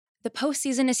The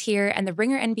postseason is here, and the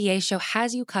Ringer NBA show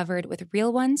has you covered with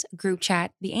Real Ones, Group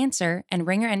Chat, The Answer, and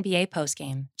Ringer NBA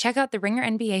Postgame. Check out the Ringer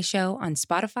NBA show on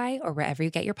Spotify or wherever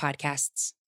you get your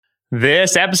podcasts.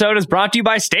 This episode is brought to you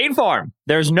by State Farm.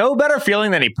 There's no better feeling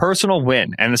than a personal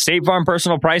win, and the State Farm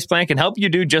Personal Price Plan can help you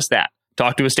do just that.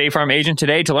 Talk to a State Farm agent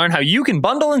today to learn how you can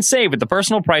bundle and save with the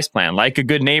Personal Price Plan. Like a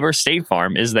good neighbor, State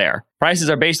Farm is there. Prices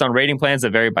are based on rating plans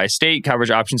that vary by state. Coverage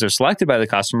options are selected by the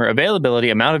customer. Availability,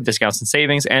 amount of discounts and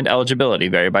savings, and eligibility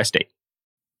vary by state.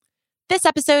 This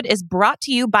episode is brought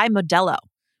to you by Modelo.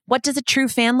 What does a true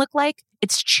fan look like?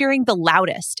 It's cheering the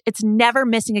loudest. It's never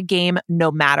missing a game,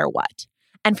 no matter what.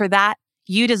 And for that,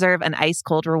 you deserve an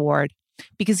ice-cold reward.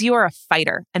 Because you are a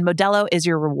fighter, and Modelo is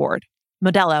your reward.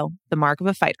 Modelo, the mark of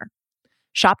a fighter.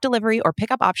 Shop delivery or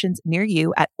pickup options near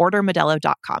you at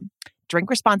ordermodelo.com. Drink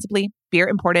responsibly. Beer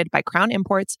imported by Crown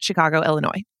Imports, Chicago,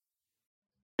 Illinois.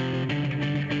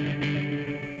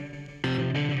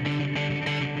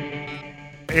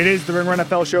 It is the Ringer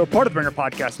NFL show, part of the Ringer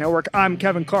Podcast Network. I'm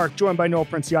Kevin Clark, joined by Noah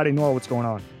Princiati. Noah, what's going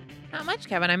on? Not much,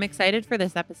 Kevin. I'm excited for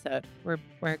this episode. We're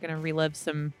going to relive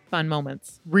some fun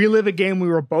moments. Relive a game we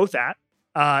were both at.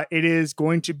 It is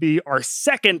going to be our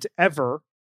second ever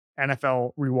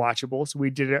NFL rewatchable. So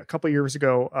we did it a couple of years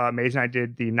ago. Maze and I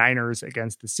did the Niners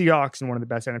against the Seahawks in one of the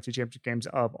best NFC Championship games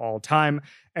of all time.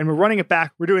 And we're running it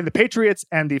back. We're doing the Patriots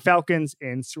and the Falcons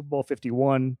in Super Bowl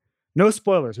 51. No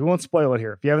spoilers. We won't spoil it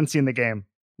here. If you haven't seen the game,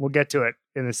 we'll get to it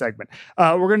in this segment.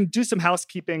 We're going to do some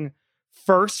housekeeping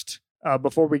first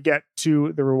before we get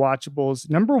to the rewatchables.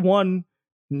 Number one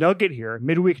nugget here,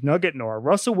 midweek nugget, Nora.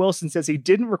 Russell Wilson says he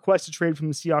didn't request a trade from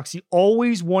the Seahawks. He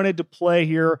always wanted to play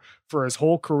here for his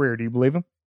whole career. Do you believe him?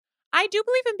 I do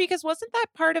believe him because wasn't that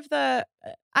part of the...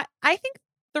 I think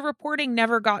the reporting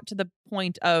never got to the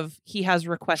point of he has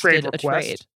requested a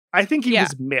trade. I think he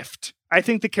was miffed. I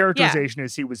think the characterization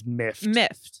is he was miffed.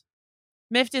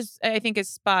 Miffed is, I think, is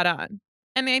spot on.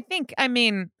 And I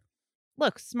mean,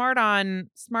 look, smart on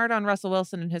Russell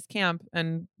Wilson and his camp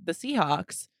and the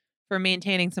Seahawks for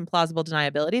maintaining some plausible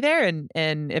deniability there.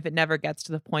 And if it never gets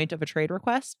to the point of a trade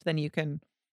request, then you can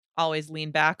always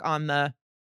lean back on the,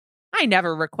 I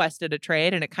never requested a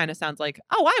trade. And it kind of sounds like,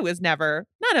 oh, I was never,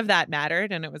 none of that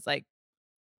mattered. And it was like,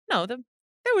 no, there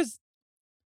was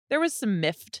some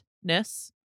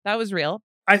miffedness. That was real.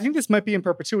 I think this might be in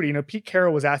perpetuity. You know, Pete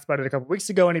Carroll was asked about it a couple weeks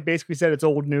ago, and he basically said it's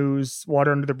old news,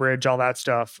 water under the bridge, all that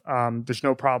stuff. There's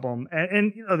no problem.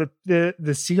 And you know, the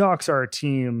Seahawks are a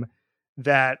team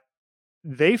that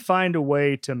they find a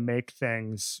way to make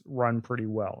things run pretty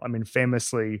well. I mean,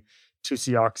 famously, two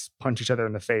Seahawks punch each other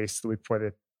in the face the week before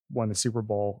they won the Super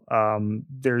Bowl.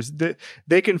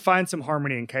 They can find some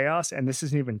harmony in chaos, and this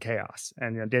isn't even chaos.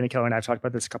 And you know, Danny Kelly and I have talked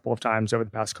about this a couple of times over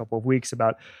the past couple of weeks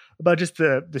about just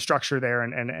the structure there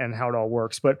and how it all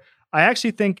works. But I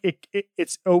actually think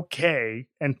it's okay,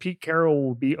 and Pete Carroll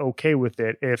will be okay with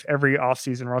it if every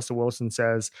offseason Russell Wilson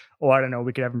says, "Oh, I don't know,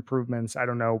 we could have improvements. I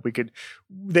don't know,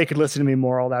 they could listen to me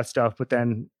more, all that stuff." But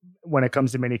then when it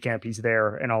comes to minicamp, he's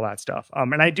there and all that stuff.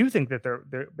 And I do think that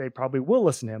they probably will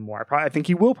listen to him more. I think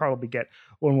he will probably get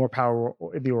a little more power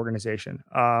in the organization.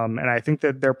 And I think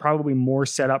that they're probably more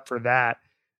set up for that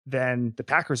than the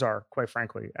Packers are, quite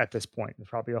frankly, at this point. There's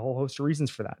probably a whole host of reasons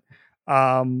for that.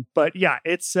 But yeah,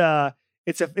 it's going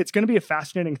to be a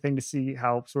fascinating thing to see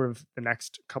how sort of the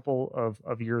next couple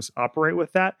of years operate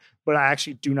with that. But I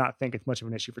actually do not think it's much of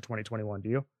an issue for 2021. Do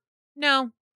you?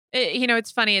 No.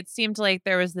 It's funny. It seemed like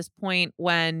there was this point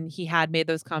when he had made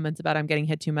those comments about I'm getting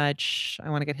hit too much. I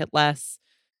want to get hit less.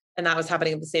 And that was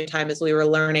happening at the same time as we were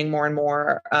learning more and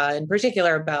more, in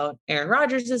particular about Aaron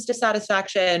Rodgers'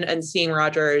 dissatisfaction and seeing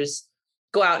Rodgers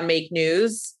go out and make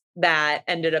news that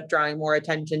ended up drawing more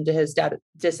attention to his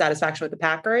dissatisfaction with the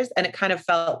Packers. And it kind of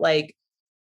felt like,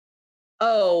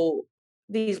 oh,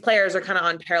 these players are kind of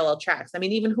on parallel tracks. I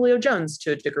mean, even Julio Jones,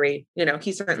 to a degree,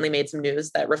 he certainly made some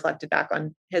news that reflected back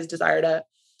on his desire to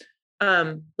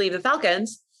leave the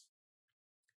Falcons.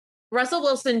 Russell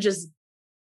Wilson just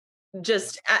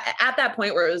at that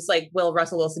point where it was like, will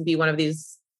Russell Wilson be one of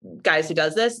these guys who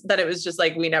does this? That it was just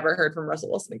like, we never heard from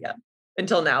Russell Wilson again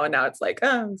until now. And now it's like,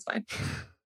 oh, it's fine.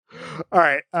 All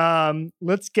right.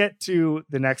 Let's get to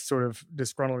the next sort of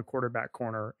disgruntled quarterback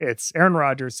corner. It's Aaron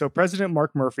Rodgers. So President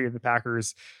Mark Murphy of the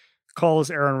Packers calls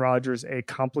Aaron Rodgers a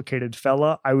complicated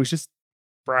fella. I was just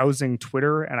browsing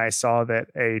Twitter and I saw that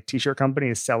a t-shirt company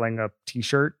is selling a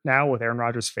t-shirt now with Aaron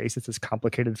Rodgers' face. It says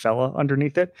complicated fella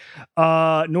underneath it.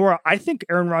 Nora, I think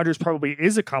Aaron Rodgers probably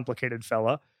is a complicated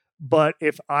fella, but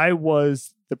if I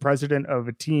was the president of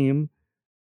a team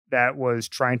that was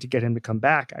trying to get him to come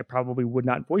back, I probably would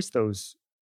not voice those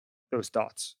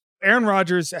thoughts Aaron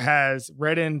Rodgers has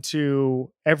read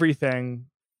into everything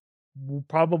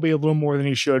probably a little more than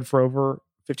he should for over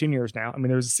 15 years now. I mean,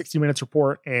 there was a 60 Minutes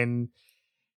report in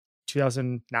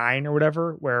 2009 or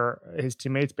whatever, where his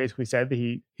teammates basically said that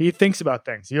he thinks about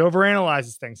things. He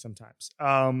overanalyzes things sometimes.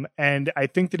 And I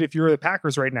think that if you're the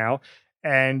Packers right now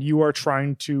and you are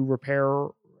trying to repair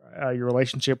your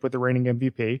relationship with the reigning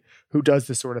MVP, who does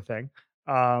this sort of thing,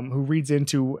 who reads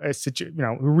into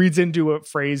a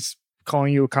phrase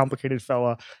calling you a complicated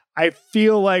fella, I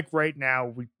feel like right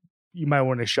now you might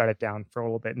want to shut it down for a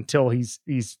little bit until he's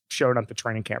showing up to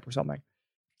training camp or something.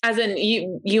 As in,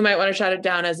 you might want to shut it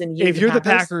down. As in, if you're the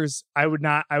Packers, I would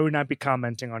not be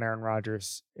commenting on Aaron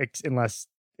Rodgers unless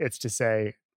it's to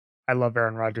say I love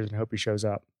Aaron Rodgers and hope he shows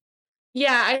up.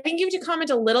 Yeah, I think you have to comment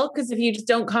a little, because if you just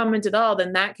don't comment at all,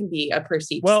 then that can be a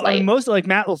perceived slight. I mean, most like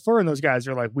Matt LaFleur and those guys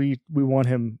are like, we want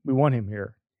him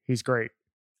here. He's great.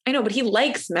 I know, but he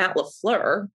likes Matt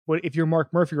LaFleur. What if you're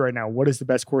Mark Murphy right now? What is the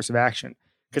best course of action?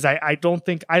 Because I don't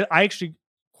think I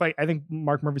think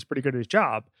Mark Murphy's pretty good at his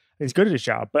job. He's good at his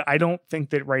job, but I don't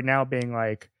think that right now being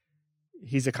like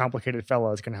he's a complicated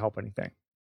fellow is going to help anything.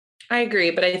 I agree,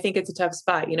 but I think it's a tough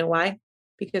spot. You know why?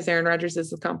 Because Aaron Rodgers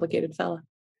is a complicated fella.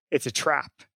 It's a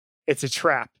trap. It's a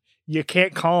trap. You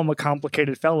can't call him a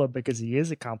complicated fella because he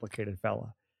is a complicated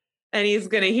fella. And he's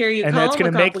going to hear you and call that's him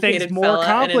going to make things more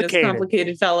complicated. And in his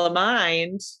complicated fella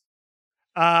mind.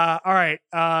 All right.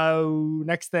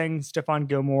 Next thing, Stephon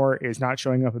Gilmore is not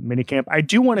showing up at minicamp. I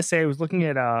do want to say I was looking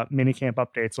at minicamp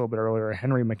updates a little bit earlier.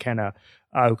 Henry McKenna,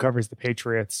 who covers the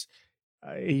Patriots,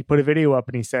 he put a video up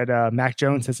and he said Mac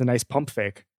Jones has a nice pump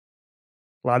fake.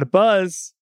 A lot of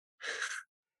buzz.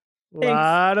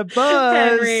 Lot of buzz.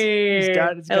 Henry.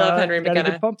 I love Henry McKenna.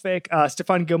 A good pump fake.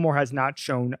 Stephon Gilmore has not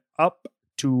shown up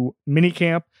to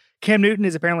minicamp. Cam Newton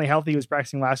is apparently healthy. He was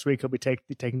practicing last week. He'll be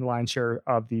taking the lion's share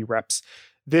of the reps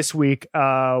this week.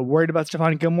 Worried about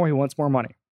Stephon Gilmore? He wants more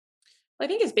money. Well, I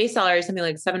think his base salary is something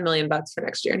like $7 million for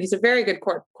next year, and he's a very good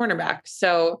cornerback.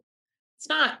 So it's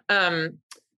not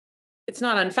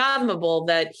unfathomable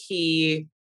that he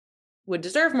would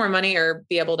deserve more money or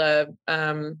be able to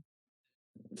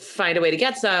find a way to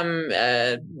get some.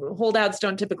 Holdouts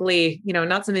don't typically,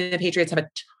 not something the Patriots have a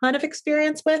ton of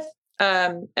experience with.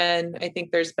 And I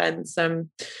think there's been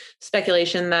some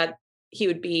speculation that he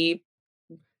would be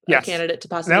a candidate to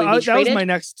possibly be traded. That was my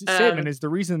next statement, is the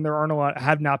reason there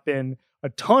have not been a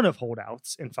ton of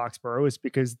holdouts in Foxborough is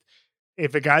because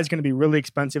if a guy's going to be really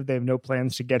expensive, they have no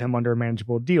plans to get him under a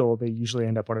manageable deal. They usually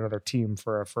end up on another team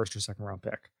for a first or second round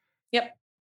pick. Yep.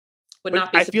 Would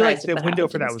not be surprised. I feel like the window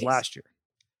for that was last year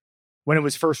when it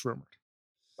was first rumored.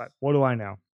 But what do I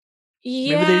know?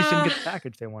 Yeah. Maybe they just didn't get the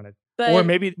package they wanted. But or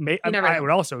maybe I would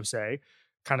also say,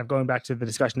 kind of going back to the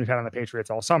discussion we've had on the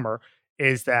Patriots all summer,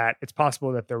 is that it's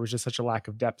possible that there was just such a lack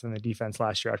of depth in the defense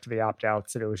last year after the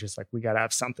opt-outs that it was just like, we got to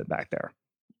have something back there.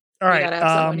 All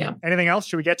right. Anything else?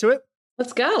 Should we get to it?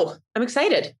 Let's go. I'm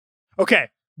excited. Okay.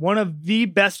 One of the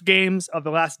best games of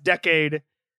the last decade,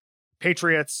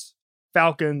 Patriots,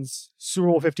 Falcons, Super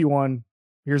Bowl 51.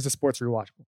 Here's the Sports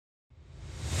Rewatchable.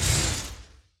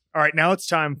 All right, now it's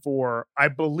time for, I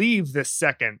believe, the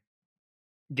second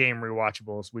game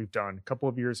rewatchables we've done. A couple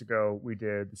of years ago, we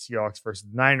did the Seahawks versus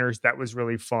the Niners. That was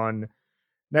really fun.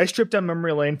 Nice trip down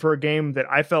memory lane for a game that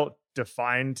I felt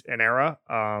defined an era.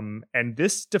 And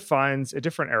this defines a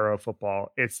different era of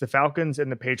football. It's the Falcons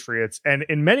and the Patriots. And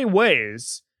in many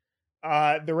ways,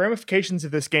 the ramifications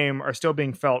of this game are still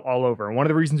being felt all over. And one of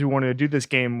the reasons we wanted to do this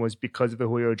game was because of the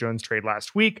Julio Jones trade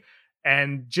last week.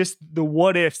 And just the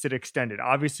what ifs that extended.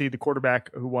 Obviously, the quarterback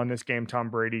who won this game,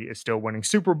 Tom Brady, is still winning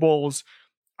Super Bowls.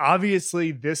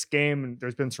 Obviously, this game, and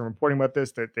there's been some reporting about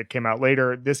this that came out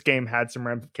later, this game had some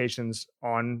ramifications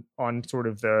on sort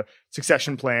of the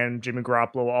succession plan, Jimmy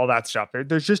Garoppolo, all that stuff.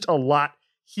 There's just a lot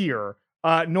here.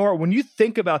 Nora, when you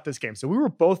think about this game, so we were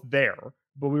both there,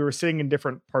 but we were sitting in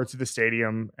different parts of the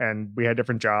stadium and we had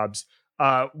different jobs.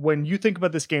 When you think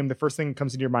about this game, the first thing that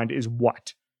comes into your mind is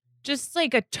what? Just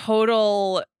like a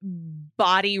total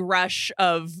body rush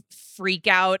of freak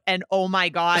out and oh my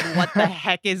God, what the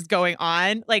heck is going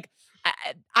on? Like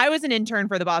I was an intern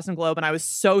for the Boston Globe and I was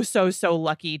so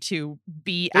lucky to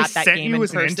be at that game in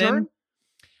person.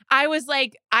 I was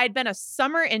like, I'd been a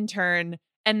summer intern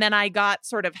and then I got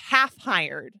sort of half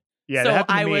hired. Yeah, so that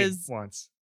happened to me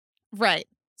once. Right.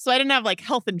 So I didn't have like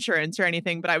health insurance or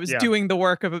anything, but I was doing the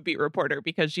work of a beat reporter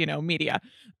because, media.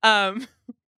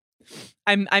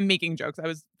 I'm making jokes. I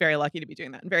was very lucky to be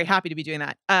doing that and very happy to be doing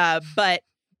that. But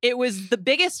it was the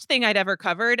biggest thing I'd ever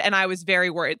covered. And I was very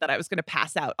worried that I was going to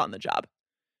pass out on the job.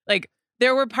 Like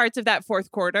there were parts of that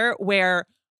fourth quarter where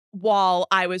while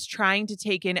I was trying to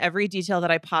take in every detail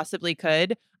that I possibly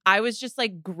could, I was just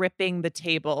like gripping the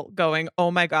table going,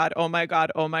 oh my God, oh my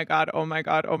God, oh my God, oh my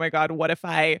God, oh my God. What if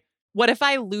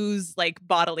I lose like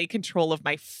bodily control of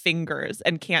my fingers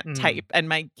and can't type and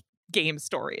my game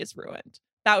story is ruined?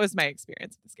 That was my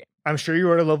experience with this game. I'm sure you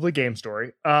wrote a lovely game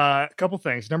story. A couple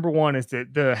things. Number one is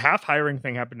that the half hiring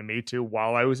thing happened to me too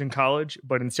while I was in college,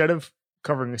 but instead of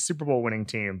covering a Super Bowl winning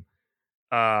team,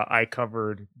 I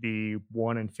covered the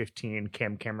 1-15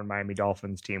 Cam Cameron Miami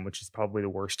Dolphins team, which is probably the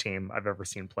worst team I've ever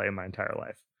seen play in my entire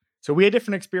life. So we had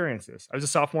different experiences. I was a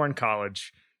sophomore in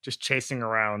college, just chasing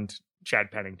around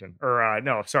Chad Pennington.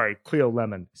 Cleo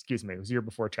Lemon. Excuse me. It was a year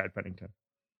before Chad Pennington.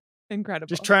 Incredible.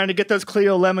 Just trying to get those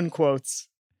Cleo Lemon quotes.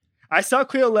 I saw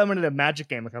Cleo Lemon at a Magic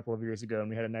game a couple of years ago, and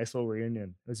we had a nice little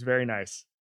reunion. It was very nice.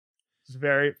 It was a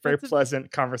very, very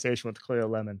pleasant conversation with Cleo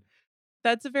Lemon.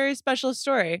 That's a very special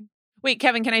story. Wait,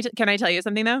 Kevin, can I tell you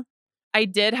something though? I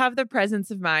did have the presence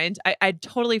of mind. I'd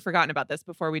totally forgotten about this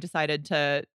before we decided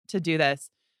to do this.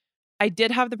 I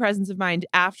did have the presence of mind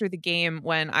after the game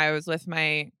when I was with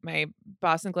my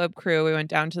Boston Globe crew. We went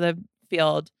down to the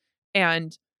field,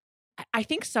 and I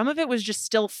think some of it was just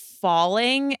still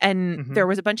falling, and there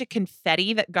was a bunch of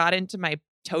confetti that got into my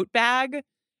tote bag.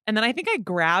 And then I think I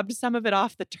grabbed some of it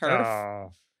off the turf.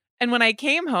 Oh. And when I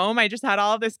came home, I just had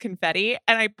all this confetti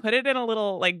and I put it in a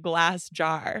little like glass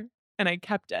jar and I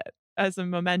kept it as a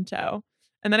memento.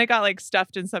 And then it got like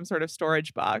stuffed in some sort of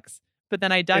storage box. But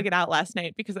then I dug it out last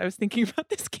night because I was thinking about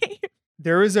this game.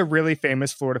 There was a really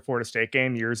famous Florida State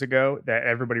game years ago that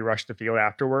everybody rushed the field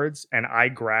afterwards. And I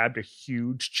grabbed a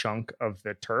huge chunk of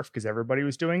the turf because everybody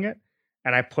was doing it.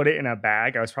 And I put it in a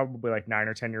bag. I was probably like 9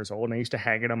 or 10 years old. And I used to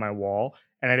hang it on my wall.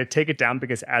 And I had to take it down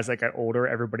because as I got older,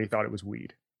 everybody thought it was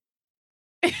weed.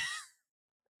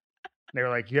 They were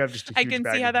like, you have just a huge I can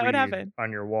bag see how of that would weed happen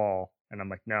on your wall. And I'm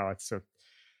like, no, it's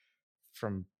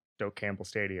from Doak Campbell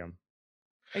Stadium.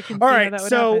 I can All see right, how that would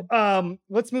so happen.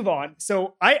 let's move on.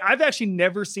 So I've actually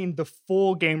never seen the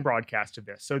full game broadcast of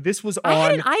this. So this was on. I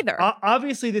hadn't either.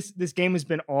 Obviously, this game has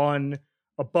been on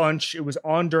a bunch. It was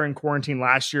on during quarantine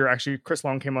last year. Actually, Chris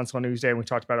Long came on Slow News Day and we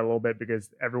talked about it a little bit because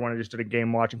everyone just did a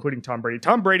game watch, including Tom Brady.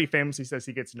 Tom Brady famously says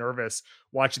he gets nervous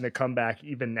watching the comeback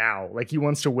even now. Like he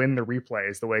wants to win the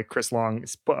replays, the way Chris Long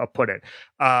put it,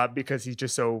 because he's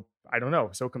just so, I don't know,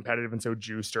 so competitive and so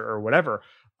juiced or whatever.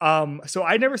 So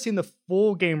I'd never seen the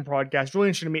full game broadcast. It's really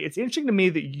interesting to me. It's interesting to me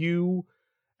that you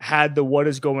had the what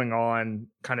is going on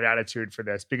kind of attitude for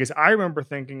this, because I remember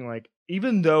thinking like,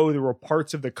 even though there were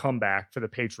parts of the comeback for the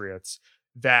Patriots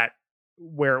that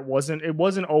where it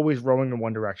wasn't always rowing in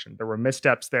one direction. There were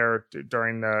missteps there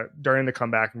during the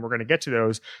comeback, and we're going to get to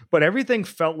those, but everything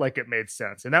felt like it made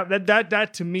sense. And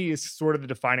that to me is sort of the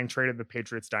defining trait of the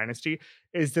Patriots dynasty,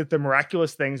 is that the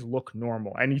miraculous things look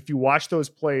normal. And if you watch those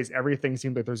plays, everything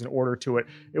seemed like there's an order to it.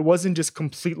 It wasn't just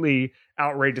completely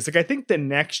outrageous. Like I think the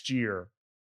next year,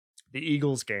 the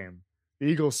Eagles game, the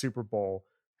Eagles Super Bowl,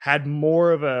 had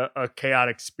more of a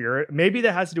chaotic spirit. Maybe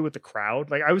that has to do with the crowd.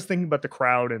 Like I was thinking about the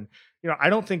crowd, and I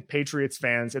don't think Patriots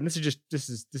fans, and this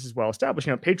is well established.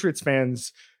 Patriots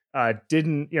fans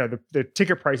didn't, the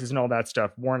ticket prices and all that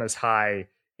stuff weren't as high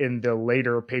in the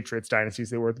later Patriots dynasties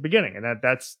they were at the beginning, and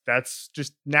that's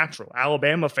just natural.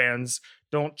 Alabama fans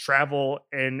don't travel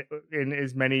in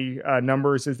as many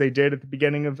numbers as they did at the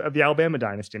beginning of the Alabama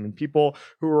dynasty. I mean, people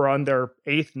who are on their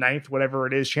 8th, 9th, whatever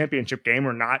it is, championship game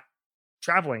are not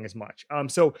traveling as much.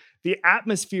 So the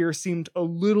atmosphere seemed a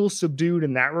little subdued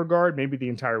in that regard, maybe the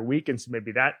entire week. And so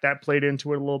maybe that played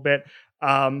into it a little bit.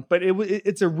 But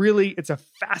it's a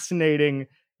fascinating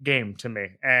game to me.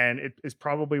 And it is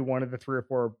probably one of the 3 or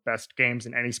 4 best games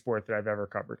in any sport that I've ever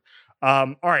covered.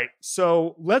 All right.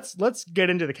 So let's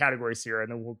get into the categories here,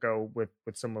 and then we'll go with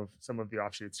some of the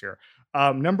offshoots here.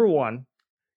 Number 1,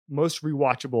 most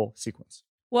rewatchable sequence.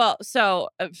 Well, so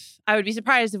I would be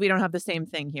surprised if we don't have the same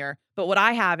thing here. But what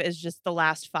I have is just the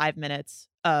last 5 minutes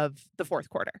of the fourth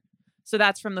quarter. So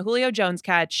that's from the Julio Jones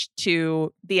catch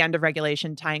to the end of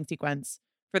regulation tying sequence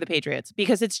for the Patriots,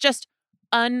 because it's just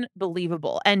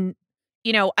unbelievable. And,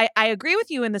 I agree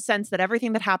with you in the sense that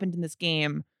everything that happened in this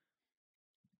game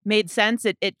made sense.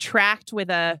 It tracked with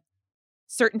a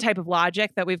certain type of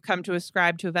logic that we've come to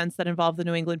ascribe to events that involve the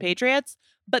New England Patriots.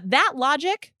 But that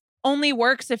logic only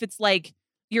works if it's like,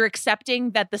 you're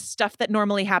accepting that the stuff that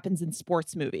normally happens in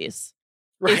sports movies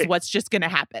is what's just going to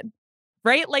happen,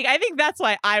 right? Like, I think that's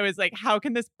why I was like, how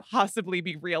can this possibly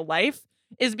be real life?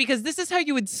 Is because this is how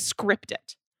you would script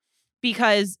it.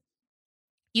 Because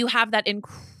you have that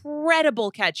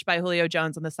incredible catch by Julio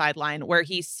Jones on the sideline where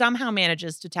he somehow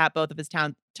manages to tap both of his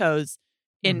toes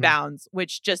in bounds,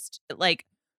 which just like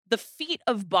the feat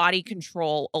of body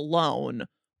control alone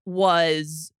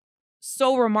was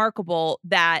so remarkable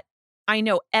that I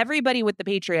know everybody with the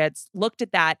Patriots looked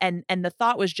at that and the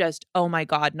thought was just, oh my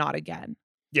God, not again.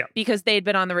 Yeah. Because they'd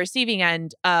been on the receiving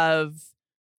end of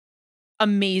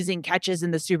amazing catches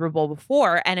in the Super Bowl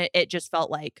before. And it just felt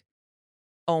like,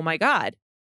 oh my God,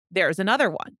 there's another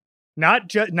one. Not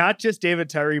just David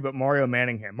Tyree, but Mario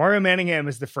Manningham. Mario Manningham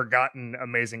is the forgotten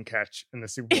amazing catch in the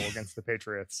Super Bowl against the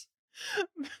Patriots.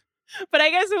 But I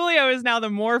guess Julio is now the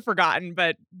more forgotten,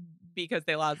 but because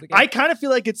they lost the game. I kind of feel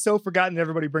like it's so forgotten that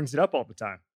everybody brings it up all the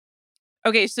time.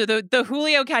 Okay, so the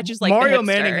Julio catch is like Mario the hipster.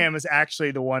 Manningham is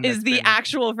actually the one Is the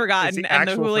actual forgotten, and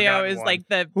the Julio is one. like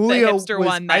the Julio hipster was,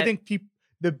 one. That... I think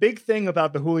the big thing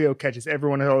about the Julio catch is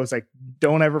everyone is always like,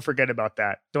 don't ever forget about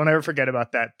that. Don't ever forget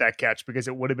about that catch, because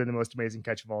it would have been the most amazing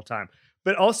catch of all time.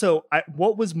 But also,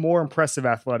 what was more impressive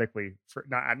athletically?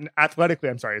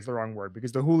 I'm sorry, is the wrong word,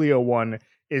 because the Julio one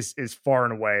is far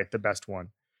and away the best one.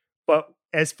 But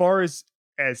as far as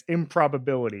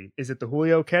improbability, is it the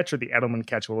Julio catch or the Edelman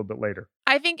catch a little bit later?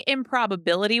 I think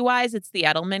improbability wise, it's the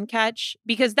Edelman catch,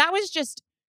 because that was just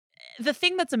the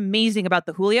thing that's amazing about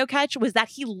the Julio catch was that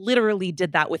he literally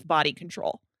did that with body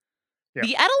control. Yeah.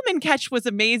 The Edelman catch was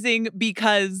amazing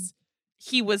because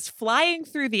he was flying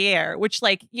through the air, which,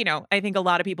 like, you know, I think a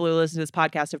lot of people who listen to this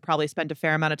podcast have probably spent a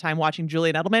fair amount of time watching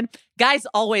Julian Edelman. Guy's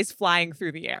always flying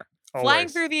through the air. Always. Flying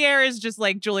through the air is just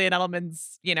like Julian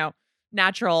Edelman's, you know,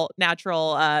 natural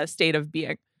state of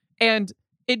being. And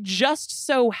it just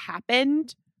so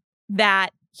happened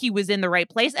that he was in the right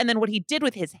place. And then what he did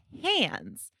with his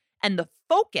hands and the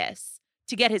focus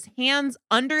to get his hands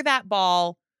under that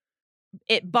ball,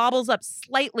 it bobbles up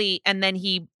slightly, and then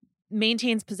he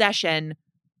maintains possession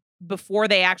before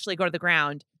they actually go to the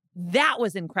ground. That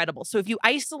was incredible. So if you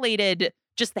isolated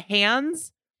just the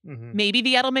hands, maybe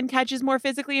the Edelman catch is more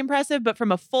physically impressive, but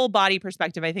from a full body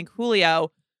perspective, I think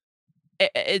Julio,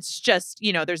 it's just,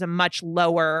 you know, there's a much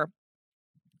lower,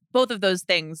 both of those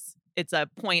things. It's a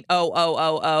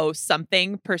 0.0000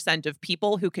 something % of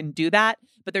people who can do that,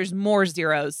 but there's more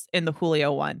zeros in the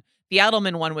Julio one. The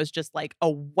Edelman one was just like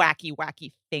a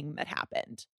wacky thing that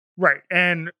happened. Right.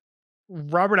 And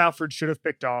Robert Alford should have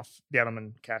picked off the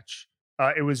Edelman catch.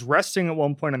 It was resting at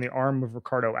one point on the arm of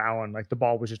Ricardo Allen. Like the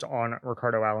ball was just on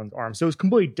Ricardo Allen's arm. So it was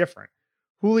completely different.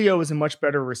 Julio is a much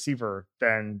better receiver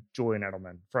than Julian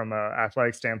Edelman from an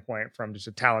athletic standpoint, from just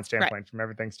a talent standpoint, right, from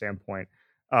everything standpoint.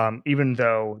 Even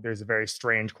though there's a very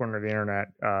strange corner of the internet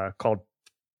called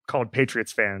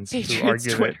Patriots fans who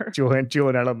argue Twitter. That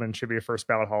Julian Edelman should be a first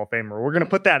ballot Hall of Famer. We're going to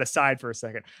put that aside for a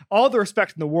second. All the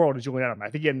respect in the world to Julian Edelman. I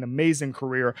think he had an amazing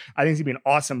career. I think he's going to be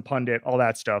an awesome pundit, all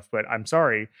that stuff. But I'm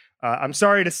sorry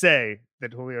to say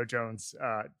that Julio Jones,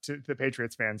 to the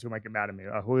Patriots fans who might get mad at me,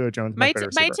 Julio Jones. My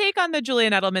take on the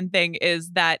Julian Edelman thing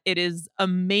is that it is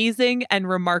amazing and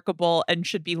remarkable and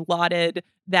should be lauded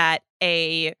that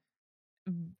a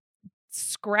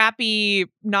scrappy,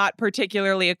 not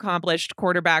particularly accomplished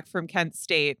quarterback from Kent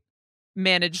State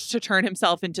managed to turn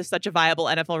himself into such a viable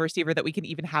NFL receiver that we can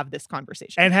even have this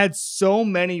conversation. And had so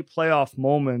many playoff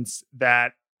moments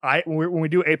that when we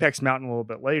do Apex Mountain a little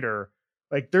bit later,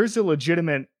 like there's a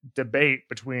legitimate debate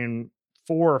between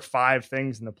 4 or 5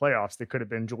 things in the playoffs that could have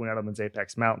been Julian Edelman's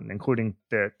Apex Mountain, including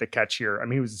the catch here. I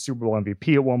mean, he was a Super Bowl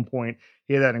MVP at one point.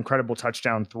 He had that incredible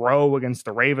touchdown throw against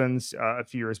the Ravens a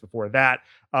few years before that.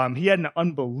 He had an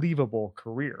unbelievable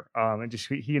career. And just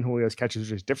he and Julio's catches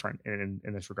are just different in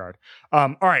this regard.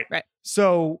 All right.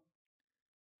 So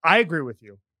I agree with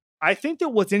you. I think that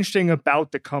what's interesting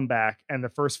about the comeback and the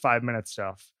first 5 minute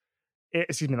stuff,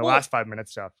 last 5 minute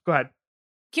stuff. Go ahead.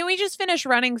 Can we just finish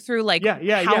running through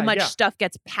how much stuff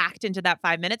gets packed into that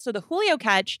 5 minutes? So the Julio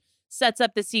catch sets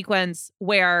up the sequence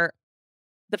where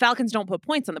the Falcons don't put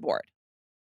points on the board,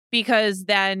 because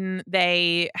then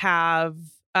they have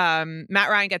Matt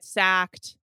Ryan gets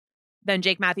sacked, then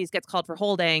Jake Matthews gets called for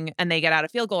holding, and they get out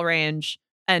of field goal range.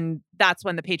 And that's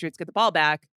when the Patriots get the ball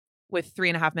back with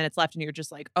 3.5 minutes left. And you're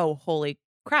just like, oh, holy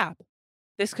crap,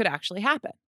 this could actually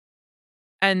happen.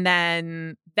 And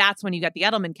then that's when you get the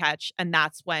Edelman catch. And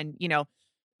that's when, you know,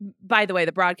 by the way,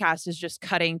 the broadcast is just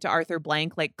cutting to Arthur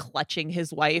Blank, like clutching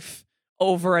his wife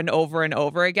over and over and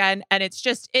over again. And it's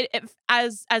just,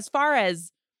 as far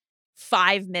as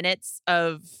 5 minutes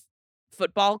of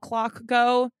football clock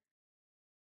go,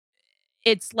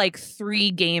 it's like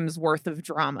 3 games worth of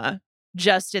drama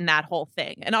just in that whole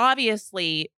thing. And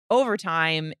obviously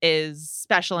overtime is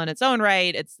special in its own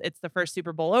right. It's the first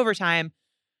Super Bowl overtime.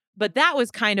 But that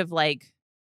was kind of like,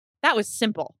 that was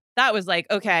simple. That was like,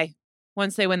 okay,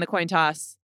 once they win the coin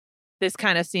toss, this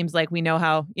kind of seems like we know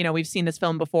how, you know, we've seen this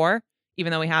film before,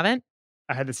 even though we haven't.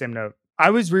 I had the same note. I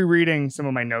was rereading some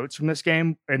of my notes from this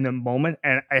game in the moment,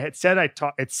 and I had said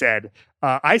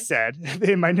I said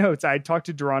in my notes I talked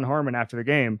to Duron Harmon after the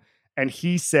game, and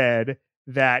he said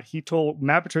that he told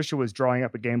Matt Patricia was drawing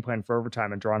up a game plan for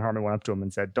overtime, and Duron Harmon went up to him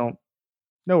and said, "No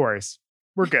worries,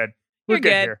 we're good. We're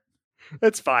good here.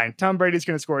 It's fine. Tom Brady's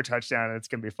going to score a touchdown, and it's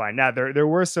going to be fine." Now there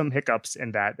were some hiccups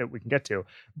in that we can get to,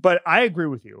 but I agree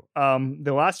with you.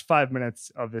 The last 5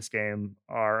 minutes of this game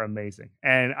are amazing,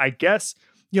 and I guess.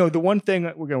 The one thing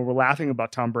that we're laughing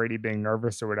about Tom Brady being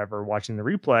nervous or whatever, watching the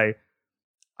replay.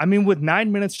 I mean, with 9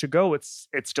 minutes to go, it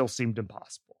still seemed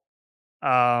impossible.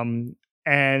 And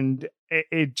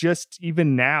it just,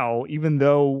 even now, even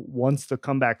though once the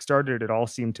comeback started, it all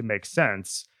seemed to make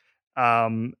sense.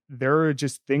 There are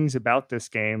just things about this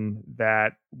game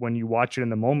that when you watch it in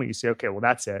the moment, you say, okay, well,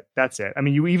 that's it. That's it. I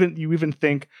mean, you even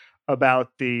think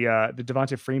about the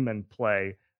Devonta Freeman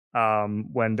play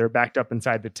when they're backed up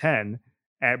inside the 10.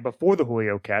 Before the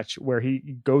Julio catch, where he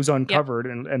goes uncovered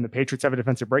and the Patriots have a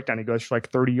defensive breakdown. He goes for like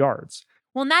 30 yards.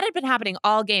 Well, and that had been happening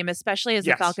all game, especially as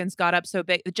the Falcons got up so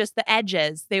big. Just the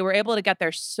edges, they were able to get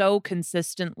there so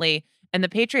consistently. And the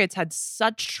Patriots had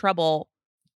such trouble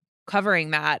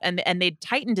covering that. And they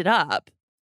tightened it up.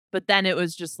 But then it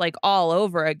was just like all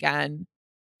over again.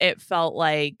 It felt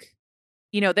like,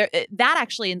 that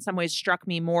actually in some ways struck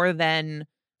me more than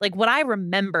like what I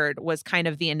remembered was kind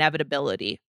of the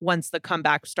inevitability. Once the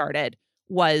comeback started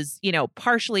was,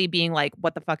 partially being like,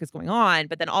 what the fuck is going on?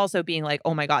 But then also being like,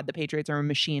 oh my God, the Patriots are a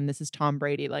machine. This is Tom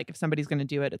Brady. Like if somebody's going to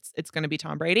do it, it's going to be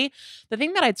Tom Brady. The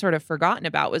thing that I'd sort of forgotten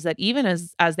about was that even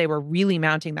as they were really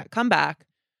mounting that comeback,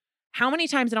 how many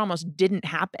times it almost didn't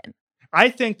happen? I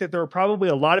think that there were probably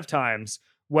a lot of times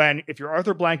when if you're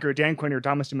Arthur Blank or Dan Quinn or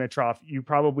Thomas Dimitroff, you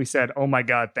probably said, oh my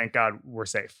God, thank God we're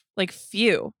safe. Like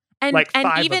few. And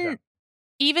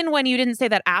even when you didn't say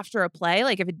that after a play,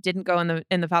 like if it didn't go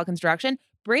in the Falcons' direction,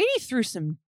 Brady threw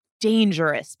some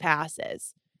dangerous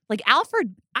passes. Like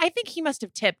Alfred, I think he must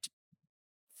have tipped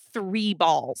 3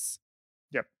 balls.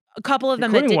 Yep, a couple of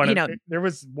them that did. There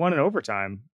was one in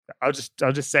overtime. I'll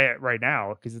just say it right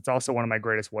now because it's also one of my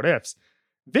greatest what ifs.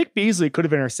 Vic Beasley could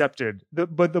have intercepted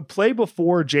but the play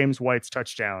before James White's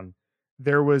touchdown.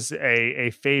 There was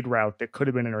a fade route that could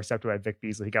have been intercepted by Vic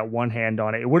Beasley. He got one hand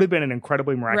on it. It would have been an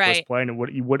incredibly miraculous play,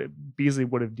 and Beasley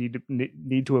would have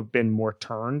need to have been more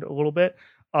turned a little bit.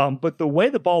 But the way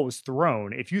the ball was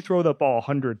thrown, if you throw the ball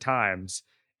 100 times,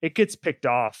 it gets picked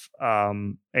off a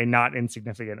not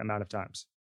insignificant amount of times.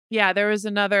 Yeah, there was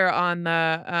another on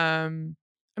the.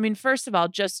 First of all,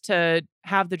 just to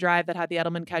have the drive that had the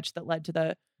Edelman catch that led to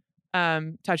the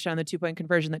touchdown, the 2-point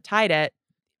conversion that tied it.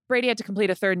 Brady had to complete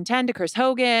a 3rd and 10 to Chris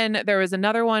Hogan. There was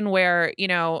another one where,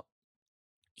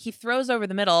 he throws over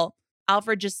the middle.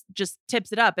 Alfred just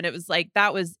tips it up. And it was like,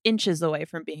 that was inches away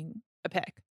from being a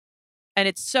pick. And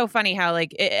it's so funny how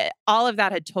all of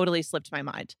that had totally slipped my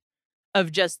mind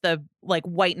of just the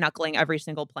white knuckling every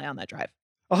single play on that drive.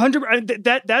 100.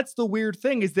 That's the weird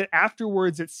thing is that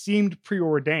afterwards it seemed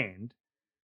preordained.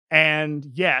 And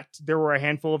yet there were a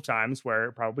handful of times where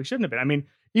it probably shouldn't have been. I mean,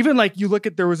 even you look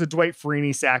at, there was a Dwight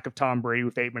Freeney sack of Tom Brady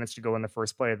with 8 minutes to go in the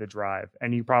first play of the drive.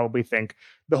 And you probably think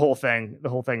the whole thing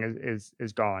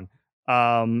is gone.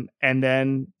 And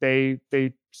then they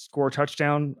score a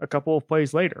touchdown a couple of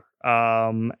plays later.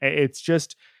 It's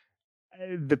just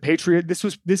the Patriot.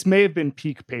 This may have been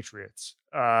peak Patriots.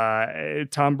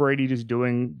 Tom Brady just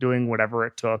doing whatever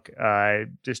it took,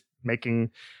 just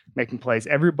making plays.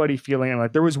 Everybody feeling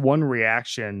like there was one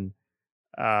reaction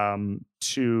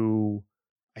to,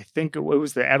 I think it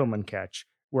was the Edelman catch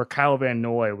where Kyle Van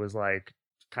Noy was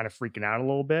kind of freaking out a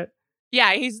little bit.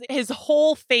 Yeah, his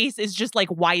whole face is just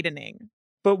widening.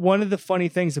 But one of the funny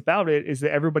things about it is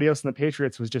that everybody else in the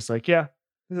Patriots was just yeah,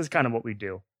 this is kind of what we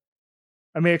do.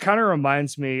 I mean, it kind of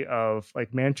reminds me of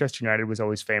Manchester United was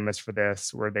always famous for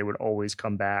this, where they would always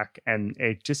come back, and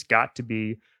it just got to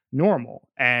be normal.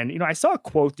 And, I saw a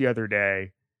quote the other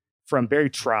day from Barry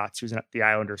Trotz, who's the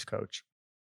Islanders coach.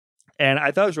 And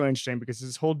I thought it was really interesting because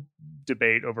this whole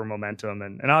debate over momentum,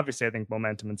 and obviously I think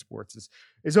momentum in sports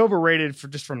is overrated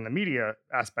from the media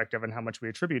aspect of it and how much we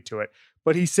attribute to it.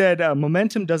 But he said,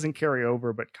 momentum doesn't carry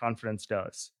over, but confidence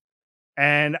does.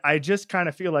 And I just kind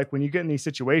of feel like when you get in these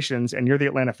situations and you're the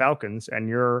Atlanta Falcons and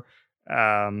you're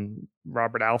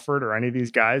Robert Alford or any of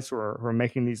these guys who are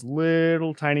making these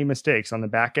little tiny mistakes on the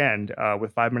back end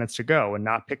with 5 minutes to go and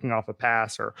not picking off a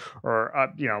pass or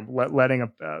letting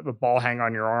a ball hang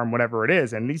on your arm, whatever it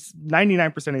is. And these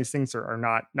 99% of these things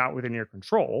are not within your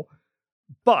control.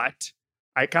 But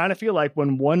I kind of feel like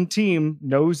when one team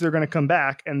knows they're going to come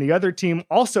back and the other team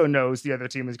also knows the other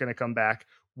team is going to come back,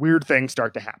 weird things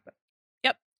start to happen.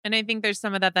 And I think there's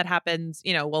some of that happens,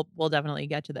 we'll definitely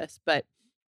get to this, but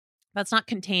that's not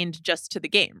contained just to the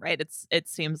game, right? It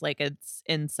seems like it's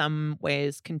in some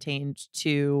ways contained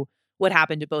to what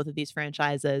happened to both of these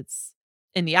franchises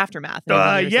in the aftermath. In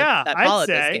the years that followed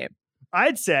this game.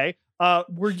 I'd say,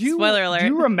 Spoiler alert. Do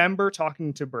you remember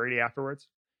talking to Brady afterwards?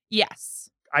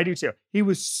 Yes. I do too.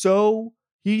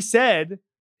 He said,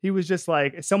 he was just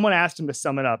like, someone asked him to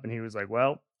sum it up and he was like,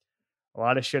 well, a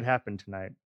lot of shit happened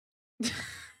tonight.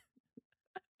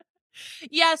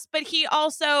 Yes, but he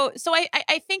also, so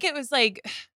I think it was like,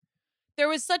 there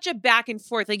was such a back and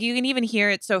forth. Like you can even hear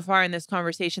it so far in this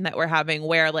conversation that we're having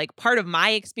where like part of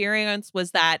my experience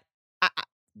was that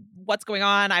what's going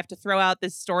on? I have to throw out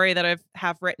this story that I've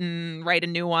half written, write a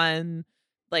new one.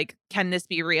 Like, can this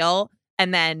be real?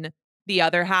 And then the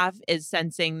other half is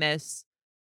sensing this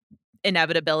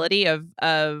inevitability of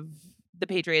the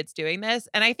Patriots doing this.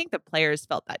 And I think the players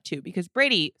felt that too, because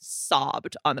Brady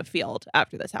sobbed on the field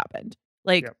after this happened.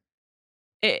 Like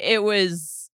it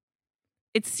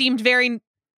seemed very,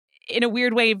 in a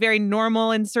weird way, very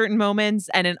normal in certain moments,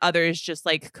 and in others just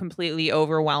like completely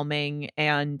overwhelming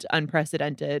and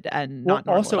unprecedented and not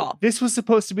normal also, at all. This was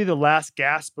supposed to be the last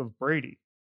gasp of Brady.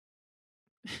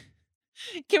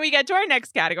 Can we get to our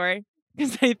next category?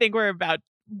 Because I think we're about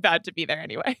to be there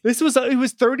anyway. He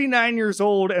was 39 years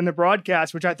old, and the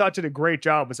broadcast, which I thought did a great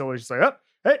job, was always just like, oh,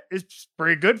 hey, it's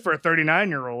pretty good for a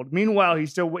 39-year-old. Meanwhile,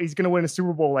 he's going to win a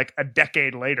Super Bowl like a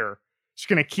decade later. He's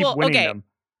going to keep winning them.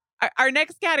 Our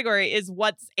next category is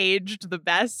what's aged the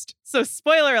best. So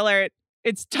spoiler alert,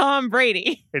 it's Tom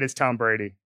Brady. It is Tom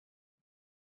Brady.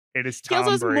 It is Tom Brady.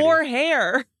 He also has more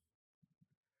hair.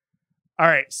 All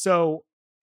right, so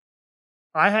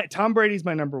Tom Brady's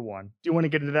my number one. Do you want to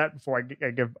get into that before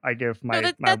I give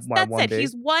my that's one it. day?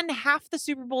 He's won half the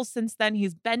Super Bowls since then.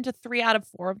 He's been to 3 out of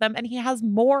 4 of them, and he has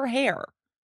more hair.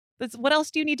 What else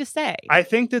do you need to say? I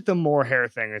think that the more hair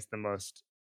thing is the most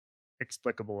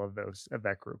explicable of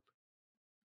that group.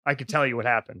 I could tell you what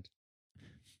happened.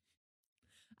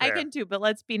 I can too, but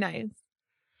let's be nice.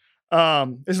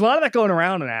 There's a lot of that going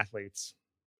around in athletes.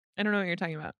 I don't know what you're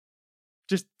talking about.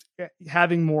 Just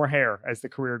having more hair as the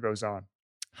career goes on.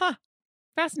 Huh.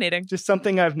 Fascinating. Just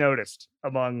something I've noticed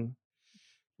among,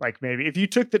 like, maybe if you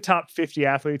took the top 50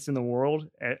 athletes in the world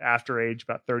after age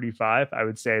about 35, I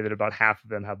would say that about half of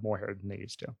them have more hair than they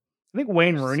used to. I think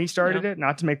Wayne Rooney started it,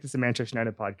 not to make this a Manchester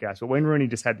United podcast, but Wayne Rooney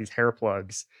just had these hair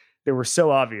plugs that were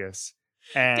so obvious.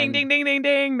 And, ding, ding, ding, ding,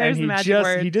 ding. There's the magic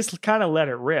word. He just kind of let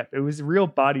it rip. It was a real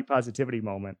body positivity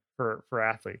moment for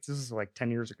athletes. This was like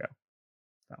 10 years ago.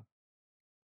 So,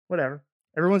 whatever.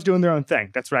 Everyone's doing their own thing.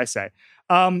 That's what I say.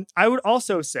 I would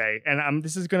also say, and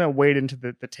this is going to wade into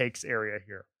the takes area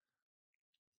here.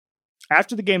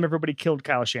 After the game, everybody killed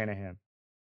Kyle Shanahan.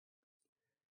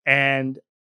 And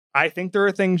I think there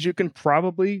are things you can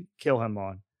probably kill him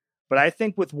on. But I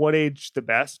think with what age the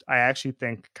best, I actually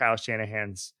think Kyle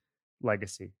Shanahan's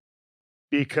legacy.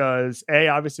 Because A,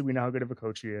 obviously we know how good of a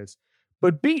coach he is.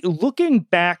 But B, looking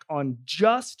back on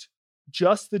just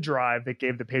the drive that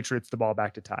gave the Patriots the ball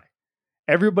back to tie.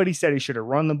 Everybody said he should have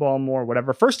run the ball more,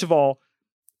 whatever. First of all,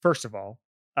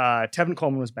 Tevin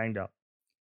Coleman was banged up.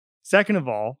 Second of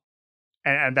all,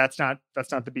 and that's not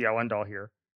the be all end all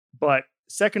here. But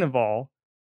second of all,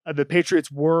 the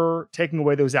Patriots were taking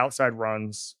away those outside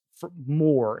runs for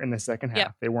more in the second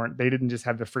half. Yep. They didn't just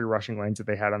have the free rushing lanes that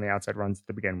they had on the outside runs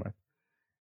to begin with.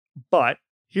 But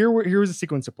here was a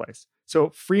sequence of plays. So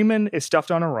Freeman is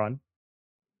stuffed on a run.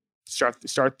 Start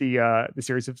the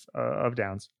series of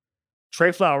downs.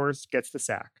 Trey Flowers gets the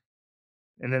sack.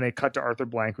 And then they cut to Arthur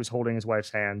Blank, who's holding his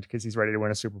wife's hand because he's ready to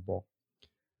win a Super Bowl.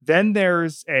 Then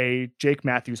there's a Jake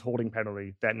Matthews holding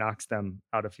penalty that knocks them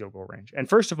out of field goal range. And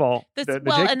first of all,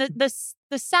 the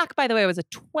sack, by the way, was a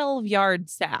 12-yard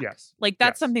sack. Yes, like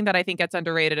that's something that I think gets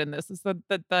underrated in this. Is the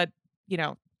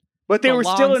But they were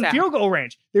still in field goal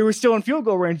range. They were still in field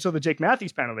goal range until the Jake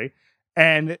Matthews penalty,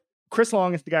 and Chris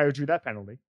Long is the guy who drew that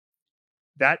penalty.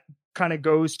 That kind of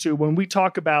goes to when we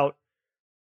talk about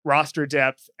roster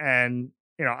depth, and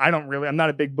I'm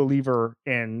not a big believer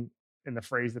in the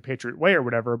phrase the Patriot way or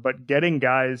whatever, but getting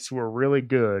guys who are really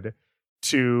good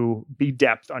to be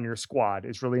depth on your squad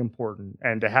is really important.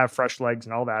 And to have fresh legs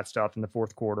and all that stuff in the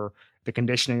fourth quarter, the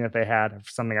conditioning that they had,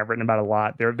 something I've written about a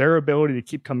lot, their ability to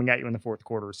keep coming at you in the fourth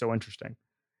quarter is so interesting.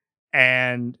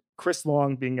 And Chris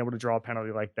Long being able to draw a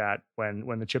penalty like that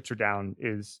when the chips are down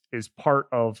is part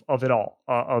of it all,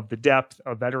 of the depth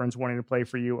of veterans wanting to play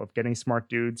for you, of getting smart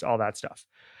dudes, all that stuff.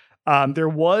 There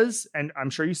was, and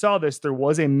I'm sure you saw this, there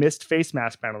was a missed face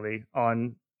mask penalty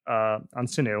on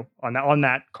Sanu on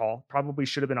that call. Probably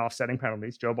should have been offsetting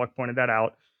penalties. Joe Buck pointed that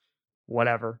out.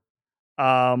 Whatever.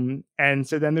 And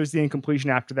so then there's the incompletion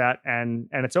after that, and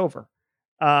it's over.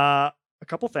 A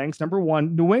couple things. Number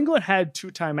one, New England had 2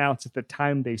 timeouts at the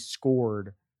time they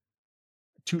scored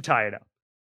to tie it up.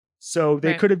 So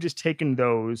they could have just taken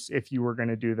those if you were going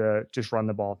to do the just run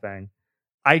the ball thing.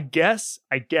 I guess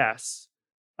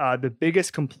the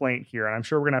biggest complaint here, and I'm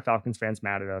sure we're going to have Falcons fans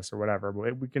mad at us or whatever,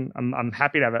 but I'm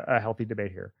happy to have a healthy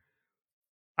debate here.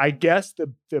 I guess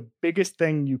the biggest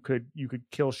thing you could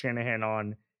kill Shanahan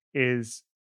on is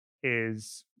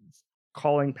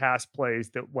calling pass plays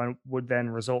that would then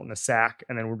result in a sack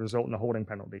and then would result in a holding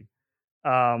penalty.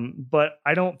 But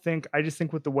I just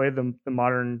think with the way the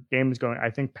modern game is going, I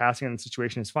think passing in the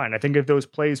situation is fine. I think if those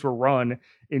plays were run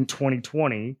in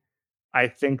 2020, I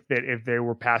think that if they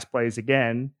were pass plays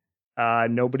again,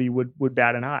 nobody would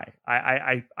bat an eye.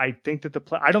 I think that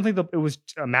I don't think it was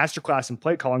a masterclass in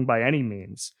play calling by any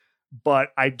means, but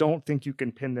I don't think you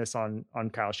can pin this on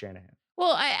Kyle Shanahan.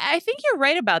 Well, I think you're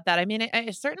right about that. I mean, I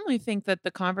certainly think that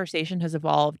the conversation has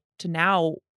evolved to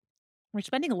now we're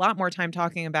spending a lot more time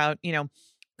talking about,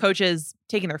 coaches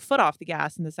taking their foot off the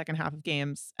gas in the second half of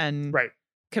games and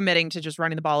committing to just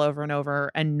running the ball over and over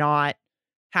and not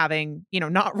having,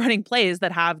 not running plays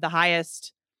that have the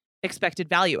highest expected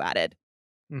value added.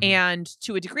 Mm-hmm. And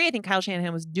to a degree, I think Kyle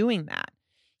Shanahan was doing that.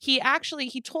 He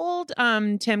told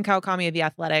Tim Kawakami of The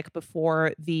Athletic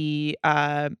before the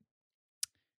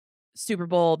Super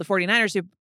Bowl, the 49ers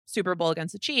Super Bowl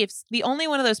against the Chiefs, the only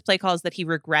one of those play calls that he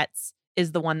regrets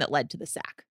is the one that led to the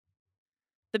sack.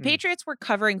 The Patriots were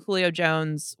covering Julio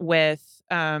Jones with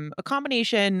a